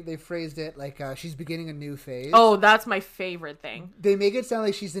way they phrased it, like she's beginning a new phase. Oh, that's my favorite thing. They make it sound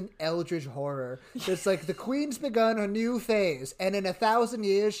like she's an eldritch horror. It's like the Queen's begun a new phase, and in 1,000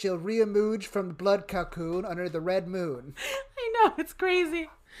 years she'll reemerge from the blood cocoon under the red moon. I know, it's crazy.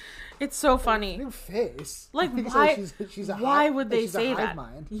 It's so funny. New face. Like, why? Why would they say that?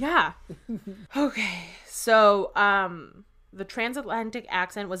 Mind. Yeah. Okay. So, the transatlantic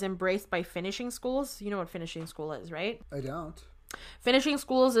accent was embraced by finishing schools. You know what finishing school is, right? I don't. Finishing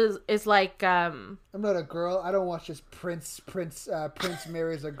schools is like. I'm not a girl. I don't watch just Prince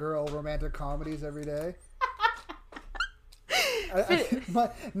marries a girl romantic comedies every day.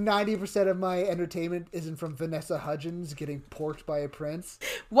 90% of my entertainment isn't from Vanessa Hudgens getting porked by a prince.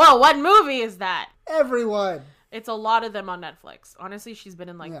 Whoa, what movie is that? Everyone. It's a lot of them on Netflix. Honestly, she's been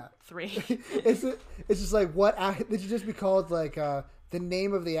in like 3. It's just like what it should just be called like the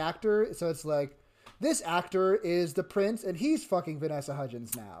name of the actor. So it's like this actor is the prince and he's fucking Vanessa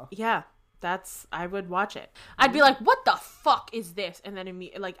Hudgens now. Yeah. I would watch it. I'd be like, what the fuck is this? And then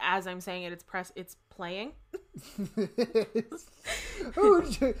like as I'm saying it, it's playing.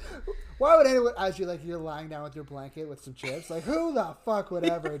 Why would anyone, as you're lying down with your blanket with some chips, like who the fuck would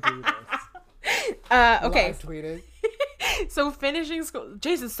ever do this? Okay. Live tweeted. So finishing school,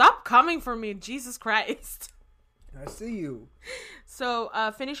 Jason, stop coming for me, Jesus Christ. I see you. So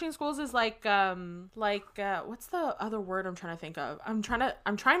finishing schools is like what's the other word I'm trying to think of? I'm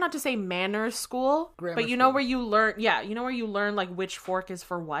trying not to say manners school, Grammar but you know where you learn, where you learn like which fork is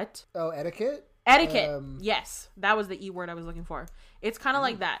for what. Oh, etiquette. Yes, that was the E word I was looking for. It's kind of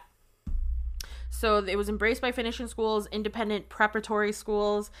like that. So it was embraced by finishing schools, independent preparatory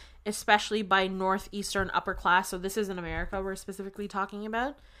schools, especially by northeastern upper class. So this is in America we're specifically talking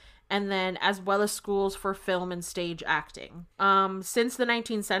about. And then as well as schools for film and stage acting. Since the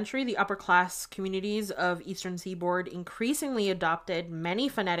 19th century, the upper class communities of Eastern Seaboard increasingly adopted many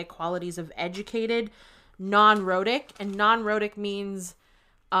phonetic qualities of educated, non-rhotic. And non-rhotic means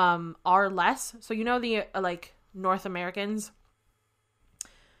are less. So you know the like North Americans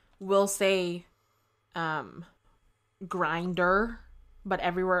will say grinder, but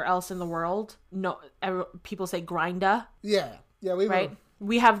everywhere else in the world, people say grinda. Yeah, we right.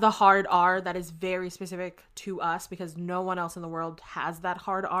 We have the hard R that is very specific to us because no one else in the world has that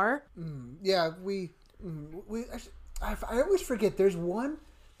hard R. Yeah, we I always forget. There's one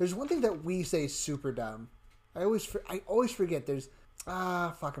thing that we say super dumb. I always forget. There's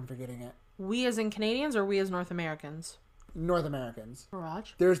fuck, I'm forgetting it. We as in Canadians or we as North Americans? North Americans.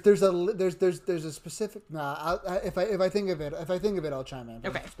 Garage. There's a specific. If I think of it, I'll chime in.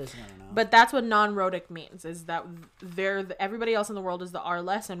 Okay. Basically, I don't know. But that's what non-rhotic means. Is that everybody else in the world is the R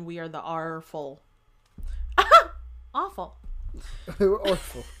less, and we are the R full. Awful.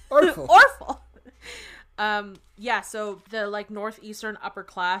 Orful. Yeah, so the like northeastern upper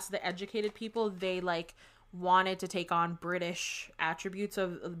class, the educated people, they like wanted to take on British attributes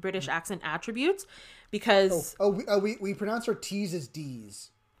of British accent attributes because we pronounce our T's as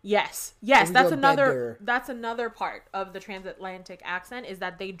D's. yes, we that's go another bender. part of the transatlantic accent is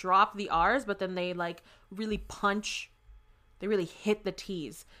that they drop the R's, but then they like really they really hit the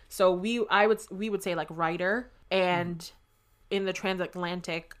T's. So we would say like writer, and in the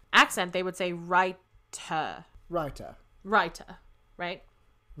transatlantic accent they would say writer. Writer. Writer, right?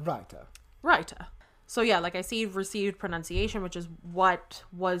 Writer. Writer. So yeah, like I see you've received pronunciation, which is what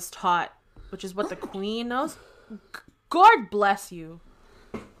was taught, which is what the Queen knows. God bless you.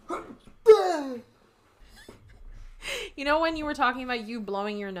 You know when you were talking about you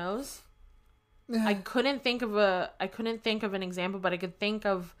blowing your nose? I couldn't think of an example, but I could think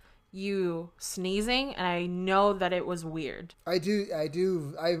of you sneezing, and I know that it was weird. I do.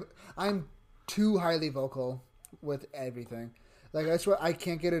 I'm too highly vocal with everything. Like, I swear I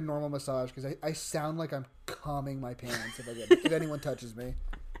can't get a normal massage because I sound like I'm calming my pants if anyone touches me.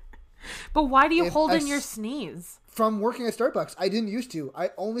 But why do you hold in your sneeze? From working at Starbucks. I didn't used to.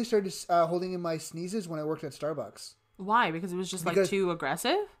 I only started holding in my sneezes when I worked at Starbucks. Why? Because it was just like too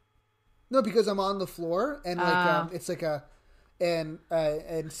aggressive? No, because I'm on the floor and like it's like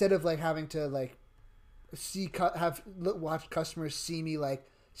instead of like having to like watch customers see me like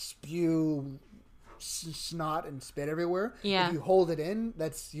spew snot and spit everywhere. Yeah. If you hold it in,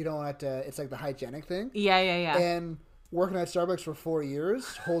 you don't have to. It's like the hygienic thing. Yeah. And working at Starbucks for 4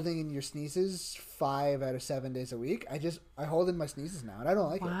 years, holding in your sneezes 5 out of 7 days a week. I hold in my sneezes now, and I don't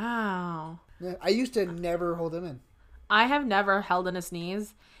like it. Wow. Yeah, I used to never hold them in. I have never held in a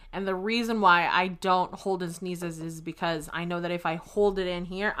sneeze, and the reason why I don't hold in sneezes is because I know that if I hold it in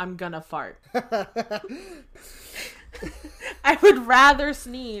here, I'm gonna fart. I would rather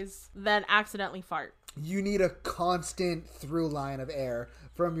sneeze than accidentally fart. You need a constant through line of air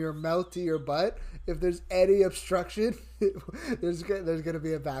from your mouth to your butt. If there's any obstruction, there's going to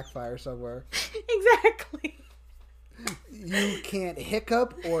be a backfire somewhere. Exactly. You can't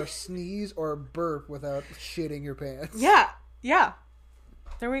hiccup or sneeze or burp without shitting your pants. Yeah.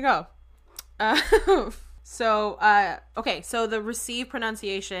 There we go. So the received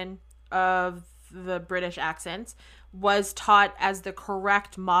pronunciation of the British accents was taught as the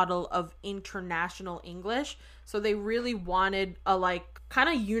correct model of international English. So they really wanted a like kind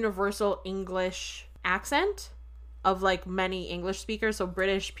of universal English accent of like many English speakers. So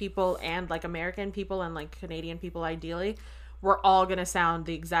British people and like American people and like Canadian people ideally were all going to sound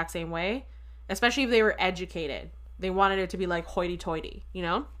the exact same way, especially if they were educated. They wanted it to be like hoity-toity, you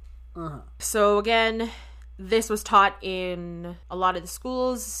know? Uh-huh. So again, this was taught in a lot of the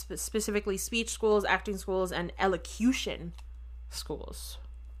schools, specifically speech schools, acting schools, and elocution schools.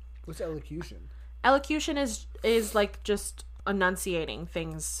 What's elocution? Elocution is like just enunciating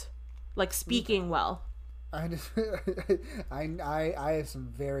things, like speaking well. I have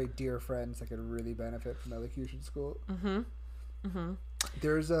some very dear friends that could really benefit from elocution school.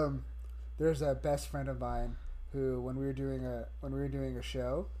 There's a best friend of mine who when we were doing a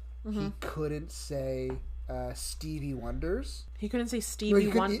show, he couldn't say Stevie Wonders. He couldn't say Stevie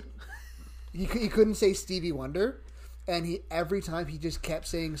Wonder. He couldn't say Stevie Wonder, and every time he just kept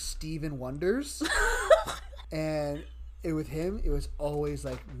saying Steven Wonders, and with him it was always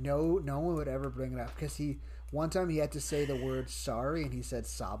like no one would ever bring it up because one time he had to say the word sorry and he said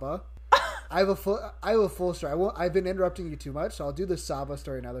Saba. I have a full story. I've been interrupting you too much, so I'll do the Saba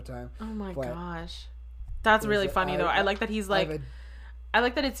story another time. Oh my gosh, that's really funny though. I like that he's like. I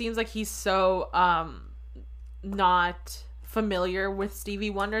like that it seems like he's so not familiar with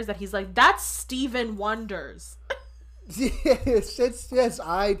Stevie Wonders that he's like, that's Steven Wonders. Yes,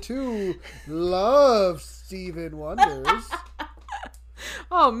 I too love Steven Wonders.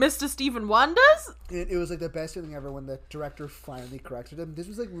 Oh, Mr. Steven Wonders? It was like the best thing ever when the director finally corrected him. This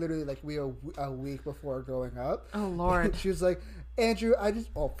was like literally like a week before going up. Oh Lord. She was like, Andrew,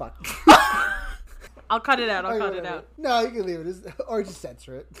 oh fuck. I'll cut it out. I'll cut it out. No, you can leave it. Or just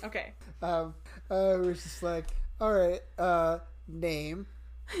censor it. Okay. It was just like, all right, name.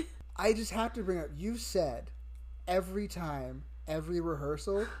 I just have to bring up, you said every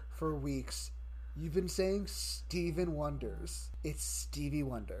rehearsal for weeks, you've been saying Steven Wonders. It's Stevie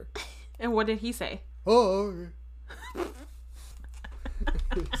Wonder. And what did he say? Oh.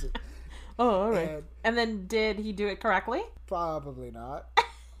 Oh, all right. And then did he do it correctly? Probably not.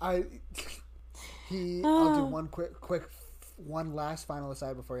 I'll do one last final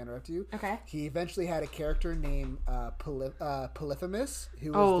aside before I interrupt you. Okay. He eventually had a character named Polyphemus,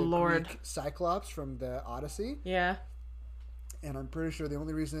 who was the Lord. Greek Cyclops from the Odyssey. Yeah. And I'm pretty sure the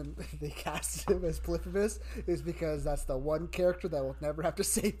only reason they casted him as Polyphemus is because that's the one character that will never have to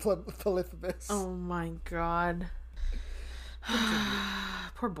say Polyphemus. Oh my god.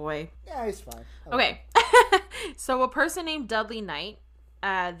 Poor boy. Yeah, he's fine. Okay. So a person named Dudley Knight,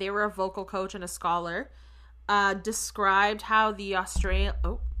 they were a vocal coach and a scholar, described how the Australian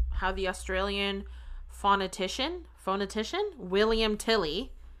phonetician William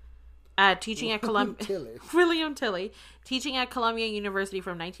Tilley, teaching at William Tilley, teaching at Columbia University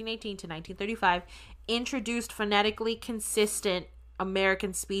from 1918 to 1935, introduced phonetically consistent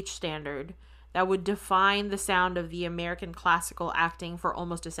American speech standard that would define the sound of the American classical acting for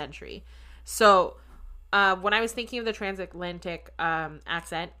almost a century. So, when I was thinking of the transatlantic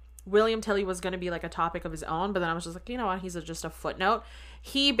accent, William Tilley was going to be like a topic of his own, but then I was just like, you know what, he's just a footnote.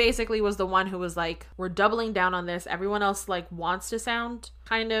 He basically was the one who was like, we're doubling down on this. Everyone else like wants to sound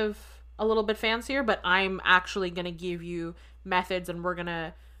kind of a little bit fancier, but I'm actually going to give you methods, and we're going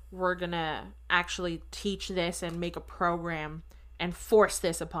to actually teach this and make a program and force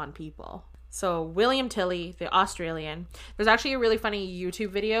this upon people. So William Tilley, the Australian, there's actually a really funny YouTube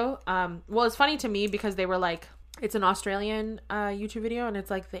video. Well, it's funny to me because they were like, it's an Australian YouTube video, and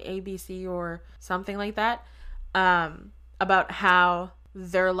it's like the ABC or something like that, about how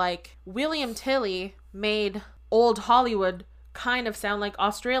they're like, William Tilley made old Hollywood kind of sound like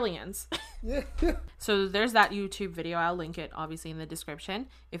Australians. Yeah. So there's that YouTube video. I'll link it obviously in the description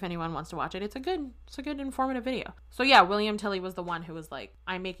if anyone wants to watch it. It's a good informative video. So yeah, William Tilley was the one who was like,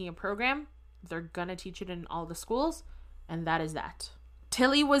 I'm making a program. They're gonna teach it in all the schools, and that is that.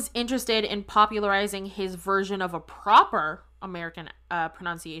 Tilley was interested in popularizing his version of a proper American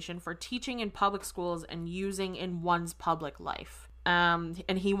pronunciation for teaching in public schools and using in one's public life.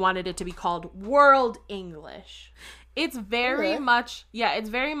 And he wanted it to be called World English. It's very much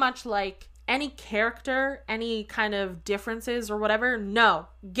like any character, any kind of differences or whatever. No,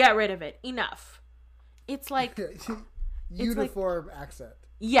 get rid of it. Enough. It's like uniform accent.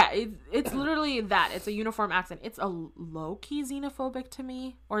 Yeah, it's literally that. It's a uniform accent. It's a low-key xenophobic to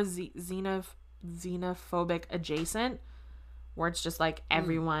me, or xenophobic adjacent, where it's just like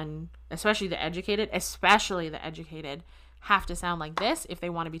everyone, especially the educated, have to sound like this if they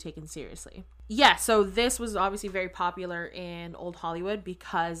want to be taken seriously. Yeah, so this was obviously very popular in old Hollywood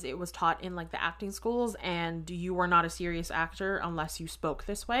because it was taught in like the acting schools, and you were not a serious actor unless you spoke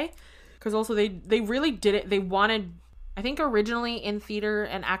this way. Because also they really did it. They wanted, I think originally in theater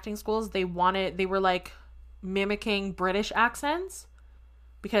and acting schools, they were like mimicking British accents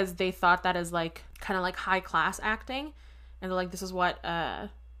because they thought that is like kind of like high class acting, and they're like, this is what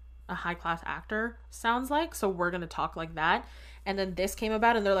a high class actor sounds like, so we're gonna talk like that. And then this came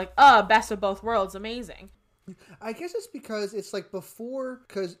about, and they're like, oh, best of both worlds, amazing. I guess it's because it's like before,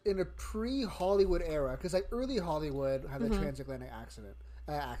 because in a pre-Hollywood era, because like early Hollywood had the transatlantic accent,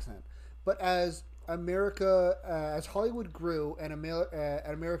 but as Hollywood grew and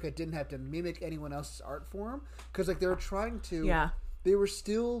America didn't have to mimic anyone else's art form, because like they were trying to, they were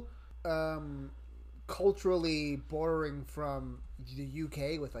still culturally borrowing from the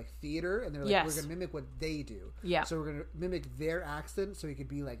UK with like theater, and they're like, we're gonna mimic what they do, so we're gonna mimic their accent so we could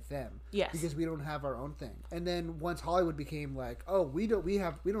be like them, because we don't have our own thing. And then once Hollywood became like, oh, we don't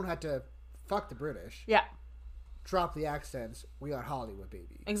have to fuck the British, drop the accents, we got Hollywood,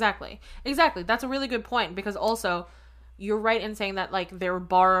 baby. Exactly. That's a really good point, because also you're right in saying that like they're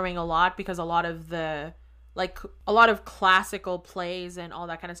borrowing a lot, because a lot of classical plays and all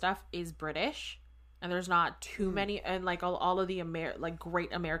that kind of stuff is British, and there's not too many, and like all of the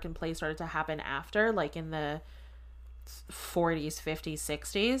great American plays started to happen after, like in the 40s, 50s,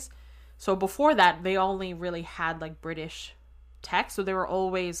 60s. So before that, they only really had like British text, so they were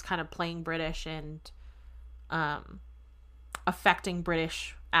always kind of playing British and affecting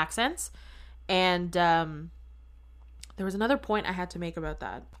British accents. And there was another point I had to make about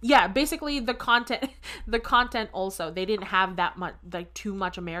that. Yeah, basically the content also, they didn't have that much, like too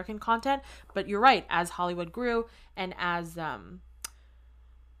much American content, but you're right, as Hollywood grew and as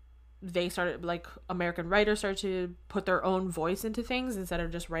they started, like American writers started to put their own voice into things instead of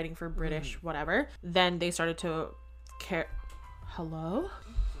just writing for British whatever, then they started to care. Hello?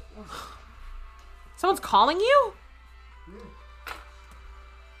 Someone's calling you?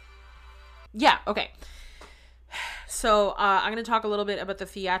 Yeah, okay. So I'm going to talk a little bit about the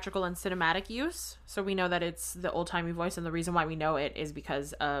theatrical and cinematic use. So we know that it's the old-timey voice, and the reason why we know it is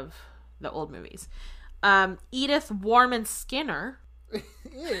because of the old movies. Edith Warman Skinner.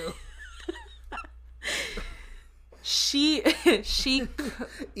 Ew. She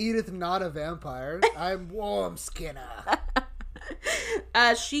Edith, not a vampire. I'm Warm Skinner.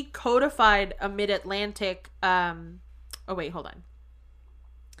 She codified a mid-Atlantic Oh, wait, hold on.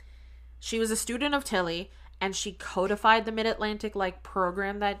 She was a student of Tilly, and she codified the Mid-Atlantic, like,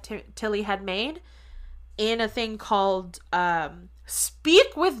 program that Tilly had made in a thing called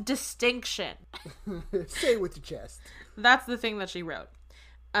Speak with Distinction. Say it with your chest. That's the thing that she wrote.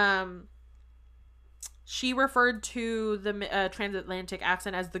 She referred to the transatlantic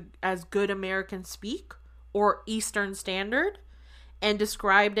accent as Good American Speak or Eastern Standard, and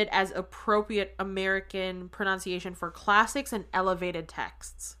described it as appropriate American pronunciation for classics and elevated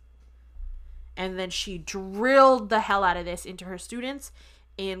texts. And then she drilled the hell out of this into her students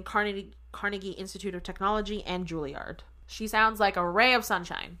in Carnegie Institute of Technology and Juilliard. She sounds like a ray of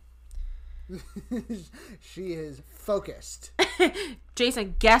sunshine. She is focused.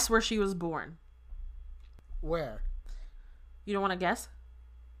 Jason, guess where she was born? Where? You don't want to guess?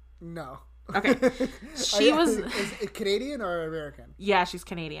 No. Okay. She was... Is it Canadian or American? Yeah, she's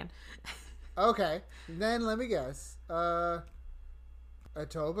Canadian. Okay. Then let me guess.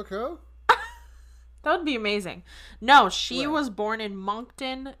 Etobicoke? That would be amazing. No, she was born in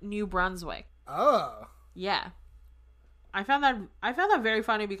Moncton, New Brunswick. Oh. Yeah. I found that very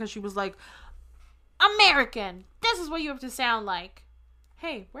funny because she was like, American, this is what you have to sound like.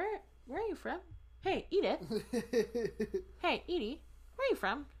 Hey, where are you from? Hey, Edith. Hey, Edie, where are you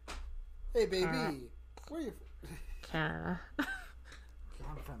from? Hey, baby. Where are you from? Canada.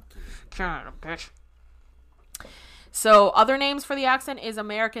 I'm from Canada, bitch. So, other names for the accent is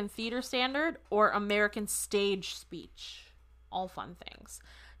American Theater Standard or American Stage Speech. All fun things.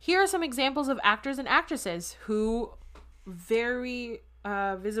 Here are some examples of actors and actresses who very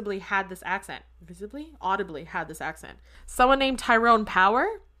visibly had this accent. Audibly had this accent. Someone named Tyrone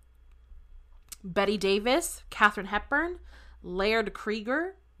Power, Betty Davis, Katharine Hepburn, Laird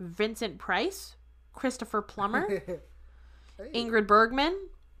Krieger, Vincent Price, Christopher Plummer, Hey. Ingrid Bergman.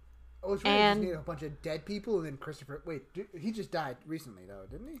 Oh, it's really just made a bunch of dead people, and then Christopher... Wait, he just died recently, though,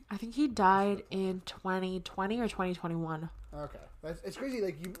 didn't he? I think he died in 2020 or 2021. Okay. It's crazy,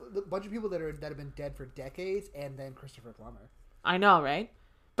 like, a bunch of people that have been dead for decades, and then Christopher Plummer. I know, right?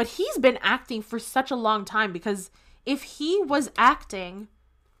 But he's been acting for such a long time, because if he was acting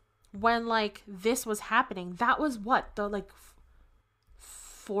when, like, this was happening, that was what? The, like,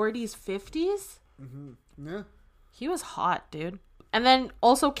 40s, 50s? Mm-hmm. Yeah. He was hot, dude. And then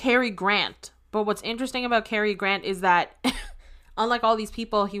also Cary Grant. But what's interesting about Cary Grant is that, unlike all these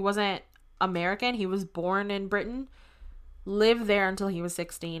people, he wasn't American. He was born in Britain, lived there until he was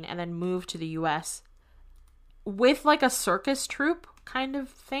 16, and then moved to the US with like a circus troupe kind of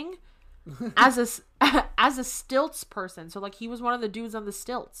thing as a stilts person. So like he was one of the dudes on the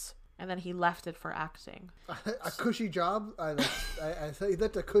stilts. And then he left it for acting. A cushy job? I thought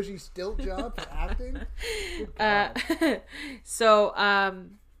that's a cushy stilt job for acting? So,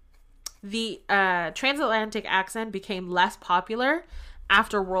 the transatlantic accent became less popular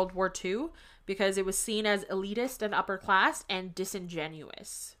after World War II because it was seen as elitist and upper class and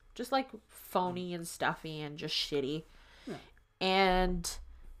disingenuous. Just like phony and stuffy and just shitty. Yeah. And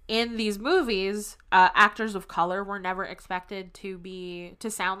in these movies, actors of color were never expected to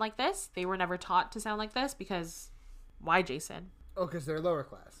sound like this. They were never taught to sound like this because why, Jason? Oh, because they're lower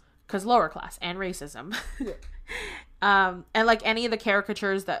class. Because lower class and racism. Yeah. And like any of the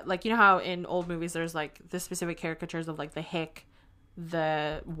caricatures that, like, you know how in old movies there's like the specific caricatures of like the hick,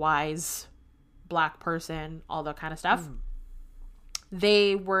 the wise black person, all that kind of stuff. Mm.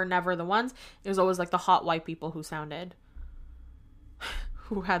 They were never the ones. It was always like the hot white people who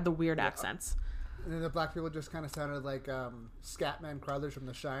had the weird accents. And then the black people just kind of sounded like Scatman Crothers from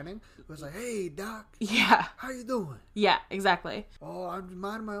The Shining. It was like, hey, Doc. Yeah. How you doing? Yeah, exactly. Oh, I'm just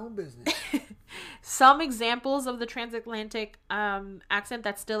minding my own business. Some examples of the transatlantic accent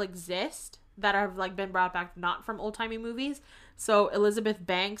that still exist that have like been brought back not from old-timey movies. So Elizabeth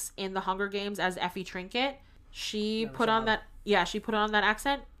Banks in The Hunger Games as Effie Trinket. She put on that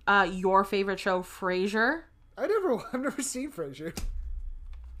accent. Your favorite show, Frasier. I've never seen Frasier.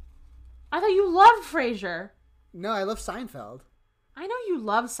 I thought you loved Frasier. No, I love Seinfeld. I know you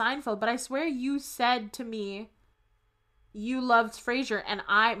love Seinfeld, but I swear you said to me you loved Frasier, and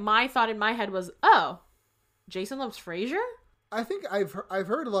my thought in my head was, oh, Jason loves Frasier? I think I've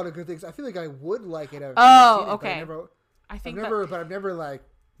heard a lot of good things. I feel like I would like it. Okay. But I've never like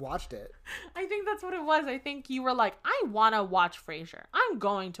watched it. I think that's what it was. I think you were like, I want to watch Frasier. I'm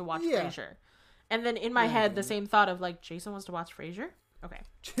going to watch Frasier. And then in my head, the same thought of like, Jason wants to watch Frasier? Okay.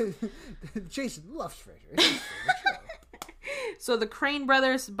 Jason loves Frasier. It's his favorite show. So the Crane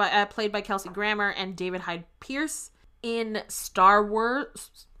brothers, played by Kelsey Grammer and David Hyde Pierce in Star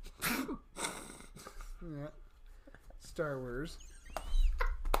Wars. Yeah. Star Wars.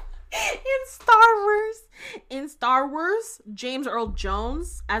 In Star Wars, In Star Wars, James Earl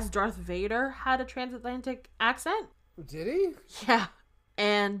Jones as Darth Vader had a transatlantic accent. Did he? Yeah.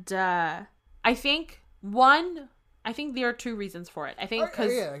 And I think there are two reasons for it. I think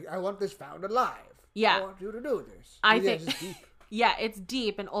because I want this found alive. Yeah. I want you to do this. I Yeah, think it's deep. yeah, it's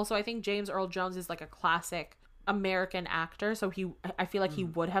deep, and also I think James Earl Jones is like a classic American actor, so I feel like he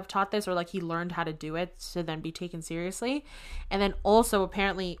would have taught this, or like he learned how to do it to then be taken seriously. And then also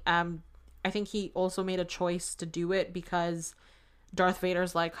apparently I think he also made a choice to do it because Darth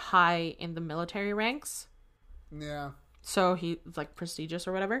Vader's like high in the military ranks, Yeah. so he's like prestigious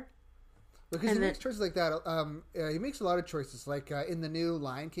or whatever. Because he makes choices like that. He makes a lot of choices. Like in the new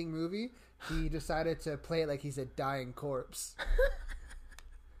Lion King movie, he decided to play it like he's a dying corpse.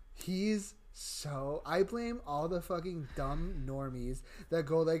 I blame all the fucking dumb normies that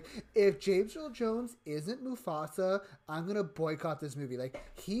go like, if James Earl Jones isn't Mufasa, I'm gonna boycott this movie. Like,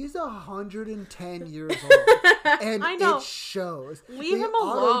 he's 110 years old, and I know. it shows. Leave him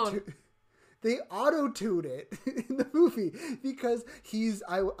alone. They auto-tune it in the movie because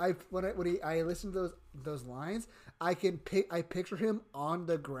when I listen to those lines, I picture him on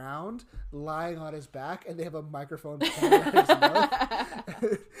the ground lying on his back, and they have a microphone pointed at his mouth,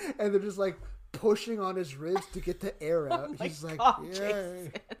 and they're just like pushing on his ribs to get the air out. He's like, yeah.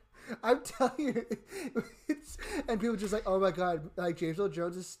 Jason. I'm telling you, and people just like, oh my god, like James Earl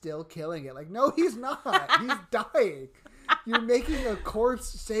Jones is still killing it. Like, no, he's not. He's dying. You're making a corpse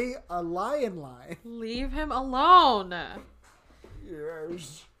say a lion line. Leave him alone.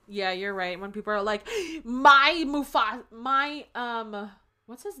 Yes. Yeah, you're right. When people are like, my Mufasa,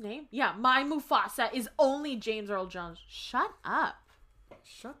 what's his name? Yeah, my Mufasa is only James Earl Jones. Shut up.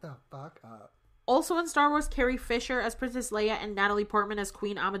 Shut the fuck up. Also in Star Wars, Carrie Fisher as Princess Leia and Natalie Portman as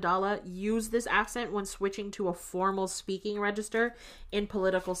Queen Amidala use this accent when switching to a formal speaking register in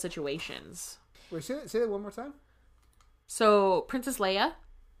political situations. Wait, say that one more time. So, Princess Leia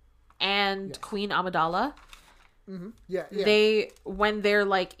and Queen Amidala, Mm-hmm. Yeah. when they're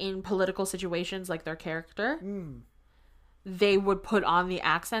like in political situations, like their character, they would put on the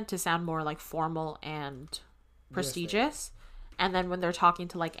accent to sound more like formal and prestigious. And then when they're talking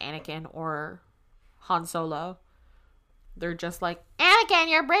to like Anakin or Han Solo, they're just like, Anakin,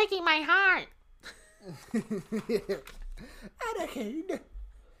 you're breaking my heart. Anakin,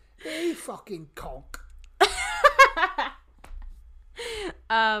 hey fucking conk.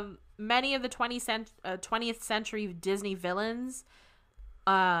 Many of the 20th century Disney villains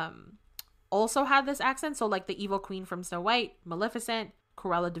also had this accent. So like the evil queen from Snow White, Maleficent,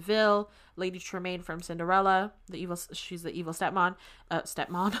 Cruella de Vil, Lady Tremaine from Cinderella, she's the evil stepmom.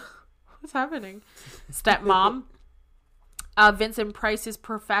 What's happening? Stepmom. Vincent Price's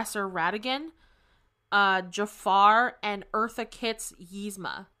Professor Ratigan, Jafar, and Eartha Kitt's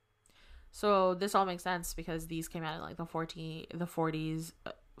Yzma. So this all makes sense because these came out in like the 40s,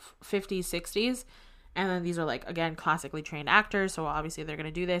 50s, 60s. And then these are like, again, classically trained actors. So obviously they're going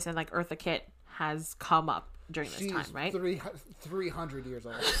to do this. And like Eartha Kitt has come up during this time, right? 300 years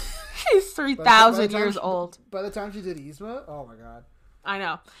old. She's 3,000 years old. By the time she did Yzma, oh my god. I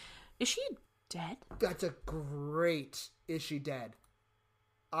know. Is she dead? That's a great... Is she dead?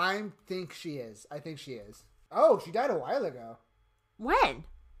 I think she is. Oh, she died a while ago. When?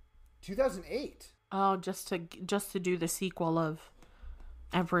 2008. Oh, just to do the sequel of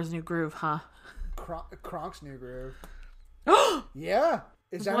Emperor's New Groove, huh? Kronk's New Groove. Yeah.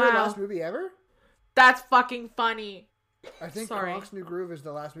 Is that her last movie ever? That's fucking funny. I think Kronk's New Groove is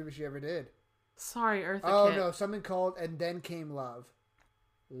the last movie she ever did. Sorry, Eartha Oh, Kitt. no. Something called And Then Came Love.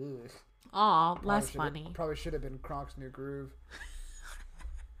 Ugh. Aw, less funny. Probably should have been Kronk's New Groove.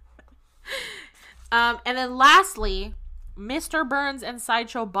 And then lastly, Mr. Burns and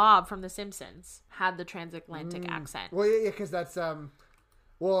Sideshow Bob from The Simpsons had the transatlantic accent. Well, yeah, because that's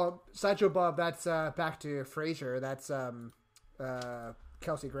Sideshow Bob. That's back to Frasier. That's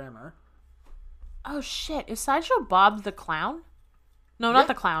Kelsey Grammer. Oh shit! Is Sideshow Bob the clown? No, not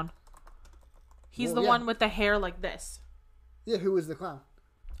the clown. He's the one with the hair like this. Yeah, who is the clown?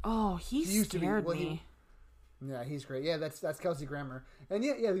 Oh, he scared me. Yeah, he's great. Yeah, that's Kelsey Grammer. And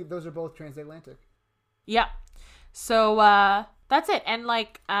yeah, those are both transatlantic. Yeah. So that's it. And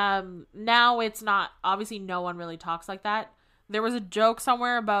like now it's not, obviously no one really talks like that. There was a joke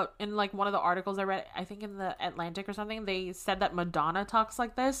somewhere about, in like one of the articles I read, I think in the Atlantic or something, they said that Madonna talks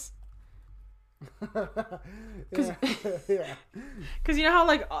like this. Yeah. Because you know how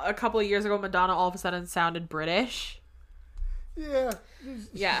like a couple of years ago Madonna all of a sudden sounded British? Yeah.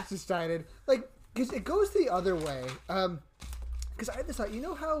 Yeah. She's decided. Like, because it goes the other way. Because I had this thought, you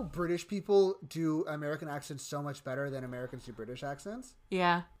know how British people do American accents so much better than Americans do British accents?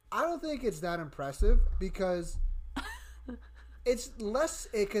 Yeah. I don't think it's that impressive because it's less,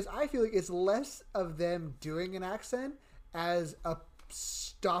 because I feel like it's less of them doing an accent as a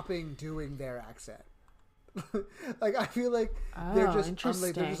stopping doing their accent. Like I feel like they're just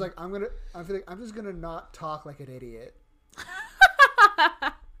they're just like I'm just gonna not talk like an idiot.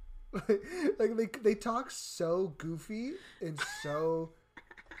 like they talk so goofy and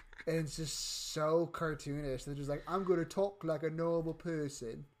it's just so cartoonish. They're just like, I'm gonna talk like a normal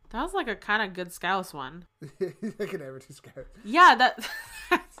person. That was like a kind of good Scouse one. I can never do Scouse. Yeah, that.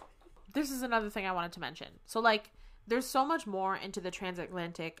 This is another thing I wanted to mention. So like, there's so much more into the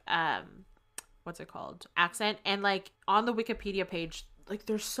transatlantic what's it called, accent, and like on the Wikipedia page, like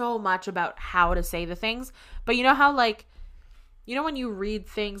there's so much about how to say the things. But you know how like, you know when you read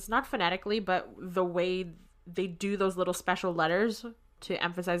things not phonetically, but the way they do those little special letters to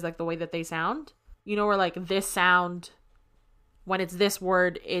emphasize like the way that they sound, you know, where like this sound, when it's this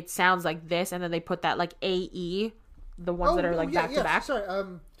word, it sounds like this, and then they put that like AE, the ones that are like back to back. Sorry,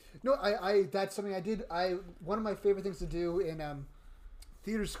 no, I that's something I did. One of my favorite things to do in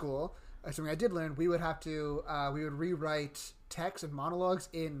theater school, something I did learn. We would have to we would rewrite text and monologues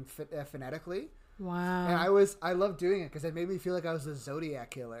in phonetically. Wow. And I loved doing it because it made me feel like I was the Zodiac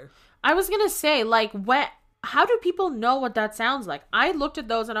killer. I was gonna say, like, how do people know what that sounds like? I looked at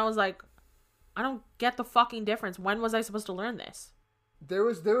those and I was like, I don't get the fucking difference. When was I supposed to learn this? There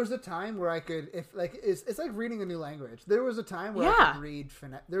was a time where I could, if like it's like reading a new language. There was a time where I could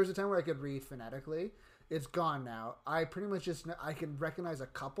read phonetically. It's gone now. I pretty much I can recognize a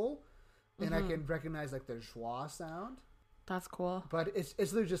couple, and I can recognize like the schwa sound. That's cool. But it's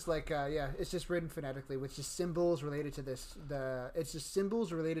literally just like it's just written phonetically, which is symbols related to this. It's just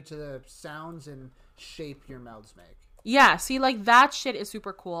symbols related to the sounds and shape your mouths make. Yeah, see, like that shit is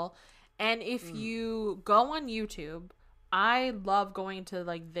super cool. And if you go on YouTube, I love going to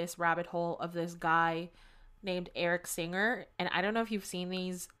like this rabbit hole of this guy named Eric Singer, and I don't know if you've seen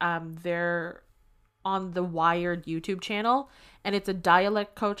these. They're on the Wired YouTube channel, and it's a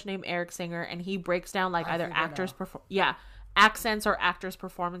dialect coach named Eric Singer, and he breaks down like either actors accents or actors'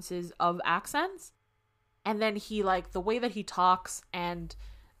 performances of accents, and then he like the way that he talks, and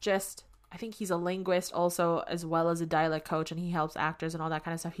just I think he's a linguist also as well as a dialect coach, and he helps actors and all that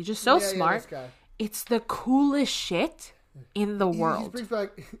kind of stuff. He's just so smart. It's the coolest shit in the world. He brings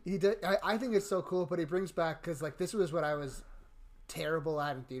back. I think it's so cool, but he brings back because like this was what I was terrible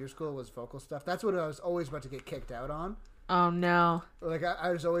at in theater school was vocal stuff. That's what I was always about to get kicked out on. Oh no! Like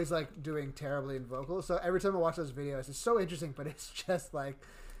I was always like doing terribly in vocals. So every time I watch those videos, it's so interesting, but it's just like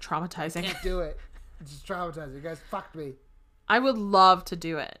traumatizing. I can't do it. It's just traumatizing. You guys fucked me. I would love to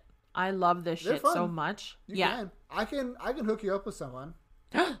do it. I love this shit so much. You can. I can hook you up with someone.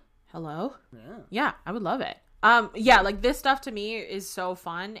 Hello? Yeah, I would love it. Like this stuff to me is so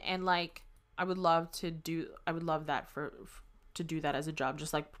fun, and like I would love that to do that as a job,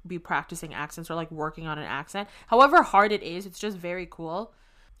 just like be practicing accents or like working on an accent. However hard it is, it's just very cool.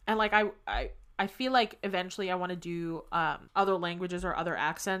 And like I feel like eventually I want to do other languages or other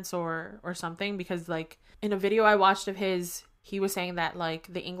accents or something, because like in a video I watched of his, he was saying that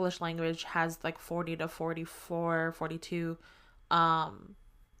like the English language has like 40 to 44, 42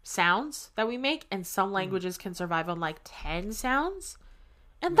 sounds that we make, and some languages can survive on like 10 sounds,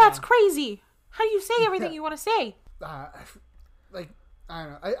 and that's crazy. How do you say everything you want to say? Like I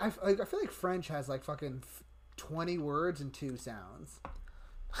don't know. I feel like French has like fucking 20 words and 2 sounds.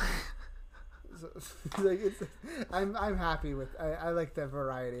 I'm happy with. I like the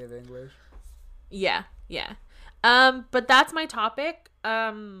variety of English. Yeah. But that's my topic.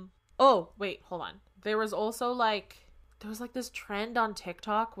 Oh wait, hold on. There was like this trend on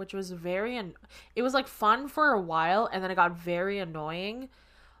TikTok, which was it was like fun for a while, and then it got very annoying,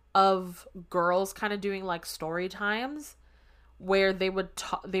 of girls kind of doing like story times where they would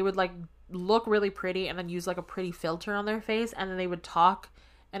like look really pretty and then use like a pretty filter on their face, and then they would talk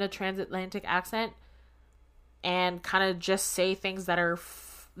in a transatlantic accent and kind of just say things that are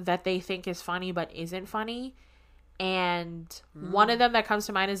that they think is funny but isn't funny. And one of them that comes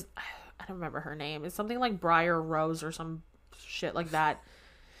to mind is, I don't remember her name. It's something like Briar Rose or some shit like that.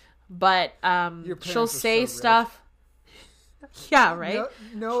 But she'll say stuff. Yeah, right?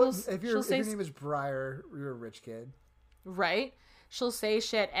 No, if your name is Briar, you're a rich kid. Right? She'll say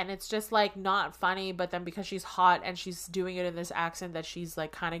shit and it's just like not funny, but then because she's hot and she's doing it in this accent that she's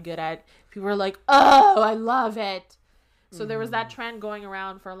like kind of good at, people are like, oh, I love it. So there was that trend going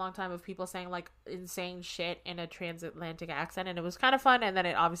around for a long time of people saying like insane shit in a transatlantic accent, and it was kind of fun, and then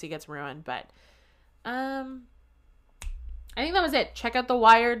it obviously gets ruined. But I think that was it. Check out the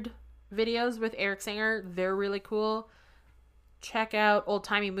Wired videos with Eric Singer. They're really cool. check out Old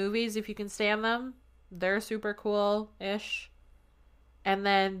Timey Movies if you can stand them. They're super cool-ish. And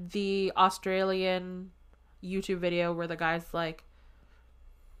then the Australian YouTube video where the guy's like,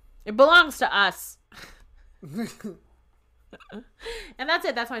 it belongs to us. And that's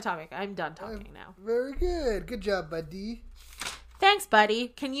it. That's my topic. I'm done talking now. Very good. Good job, buddy. Thanks, buddy.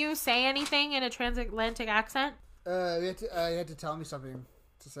 Can you say anything in a transatlantic accent? You had to tell me something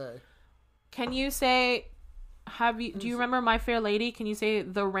to say. Can you say, do you remember My Fair Lady? Can you say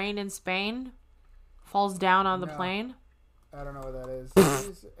the rain in Spain falls down on the plane? I don't know what that is.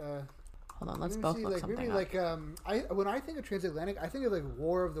 Hold on, let's both look something up. When I think of transatlantic, I think of like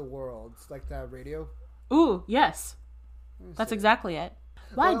War of the Worlds, like that radio. Ooh, yes. That's exactly it.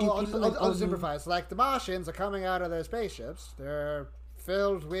 Why do people I'll just improvise. Like the Martians are coming out of their spaceships. They're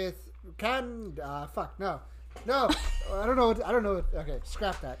filled with no. I don't know. Okay,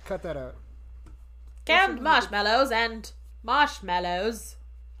 scrap that. Cut that out. Canned marshmallows and marshmallows.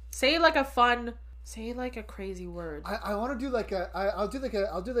 Say like a crazy word. I want to do I'll do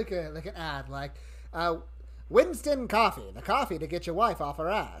an ad like Winston Coffee, the coffee to get your wife off her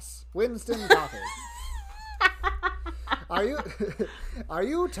ass. Winston Coffee. Are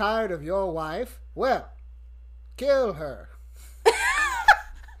you tired of your wife? Well, kill her.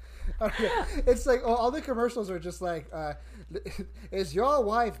 It's like all the commercials are just like, is your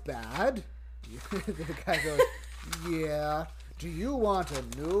wife bad? The guy goes, yeah. Do you want a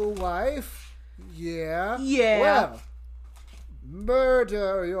new wife? Yeah. Yeah. Well,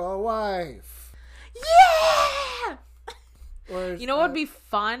 murder your wife. Yeah! Or, you know what would be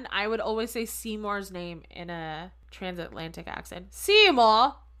fun? I would always say Seymour's name in a transatlantic accent.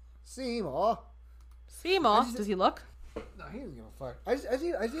 Seymour. Seymour. Does he look? No, he doesn't give a fuck. I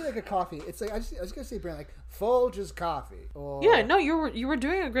see like a coffee. It's like I was gonna say brand like Folgers coffee. Or yeah, no, you were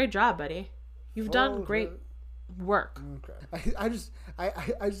doing a great job, buddy. You've done great work. Okay.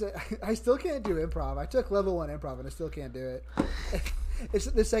 I still can't do improv. I took level 1 improv and I still can't do it. It's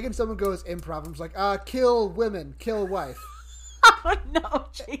the second someone goes improv, I'm just like, kill women, kill wife. Oh no,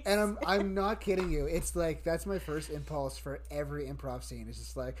 Jason. And I'm not kidding you. It's like that's my first impulse for every improv scene. It's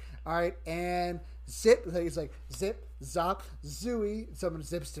just like, all right, and zip. It's like zip, zop, zooey. Someone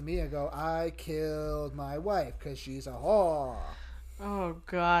zips to me. I go, I killed my wife because she's a whore. Oh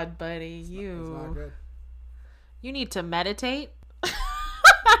God, buddy, It's not good. You need to meditate.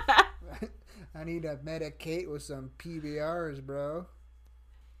 I need to medicate with some PBRs, bro.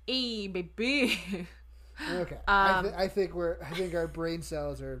 Hey, baby. Okay. I think our brain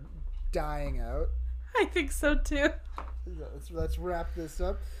cells are dying out. I think so too. Let's wrap this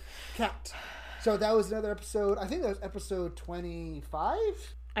up. Cat. So that was another episode. I think that was episode 25.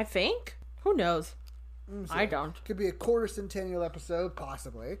 I think. Who knows? So I don't. Could be a quarter centennial episode,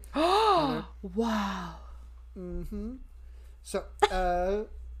 possibly. Oh wow. Mm-hmm. So,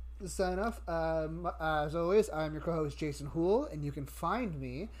 sign off. As always, I'm your co-host Jason Houle, and you can find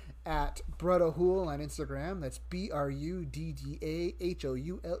me at Brudda Houle on Instagram. That's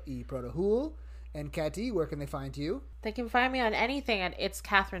BRUDDAHOULE, Brudda Houle. And Catty, where can they find you? They can find me on anything at It's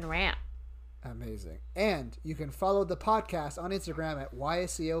Catherine Rant. Amazing. And you can follow the podcast on Instagram at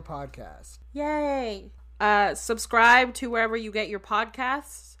YSCO Podcast. Yay! Subscribe to wherever you get your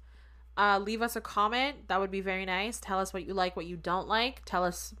podcasts. Leave us a comment. That would be very nice. Tell us what you like, what you don't like. Tell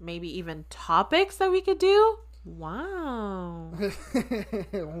us maybe even topics that we could do. Wow.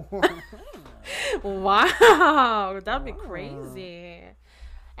 Wow. That would be crazy.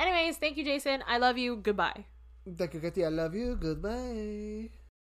 Anyways, thank you, Jason. I love you. Goodbye. Thank you, Catty. I love you. Goodbye.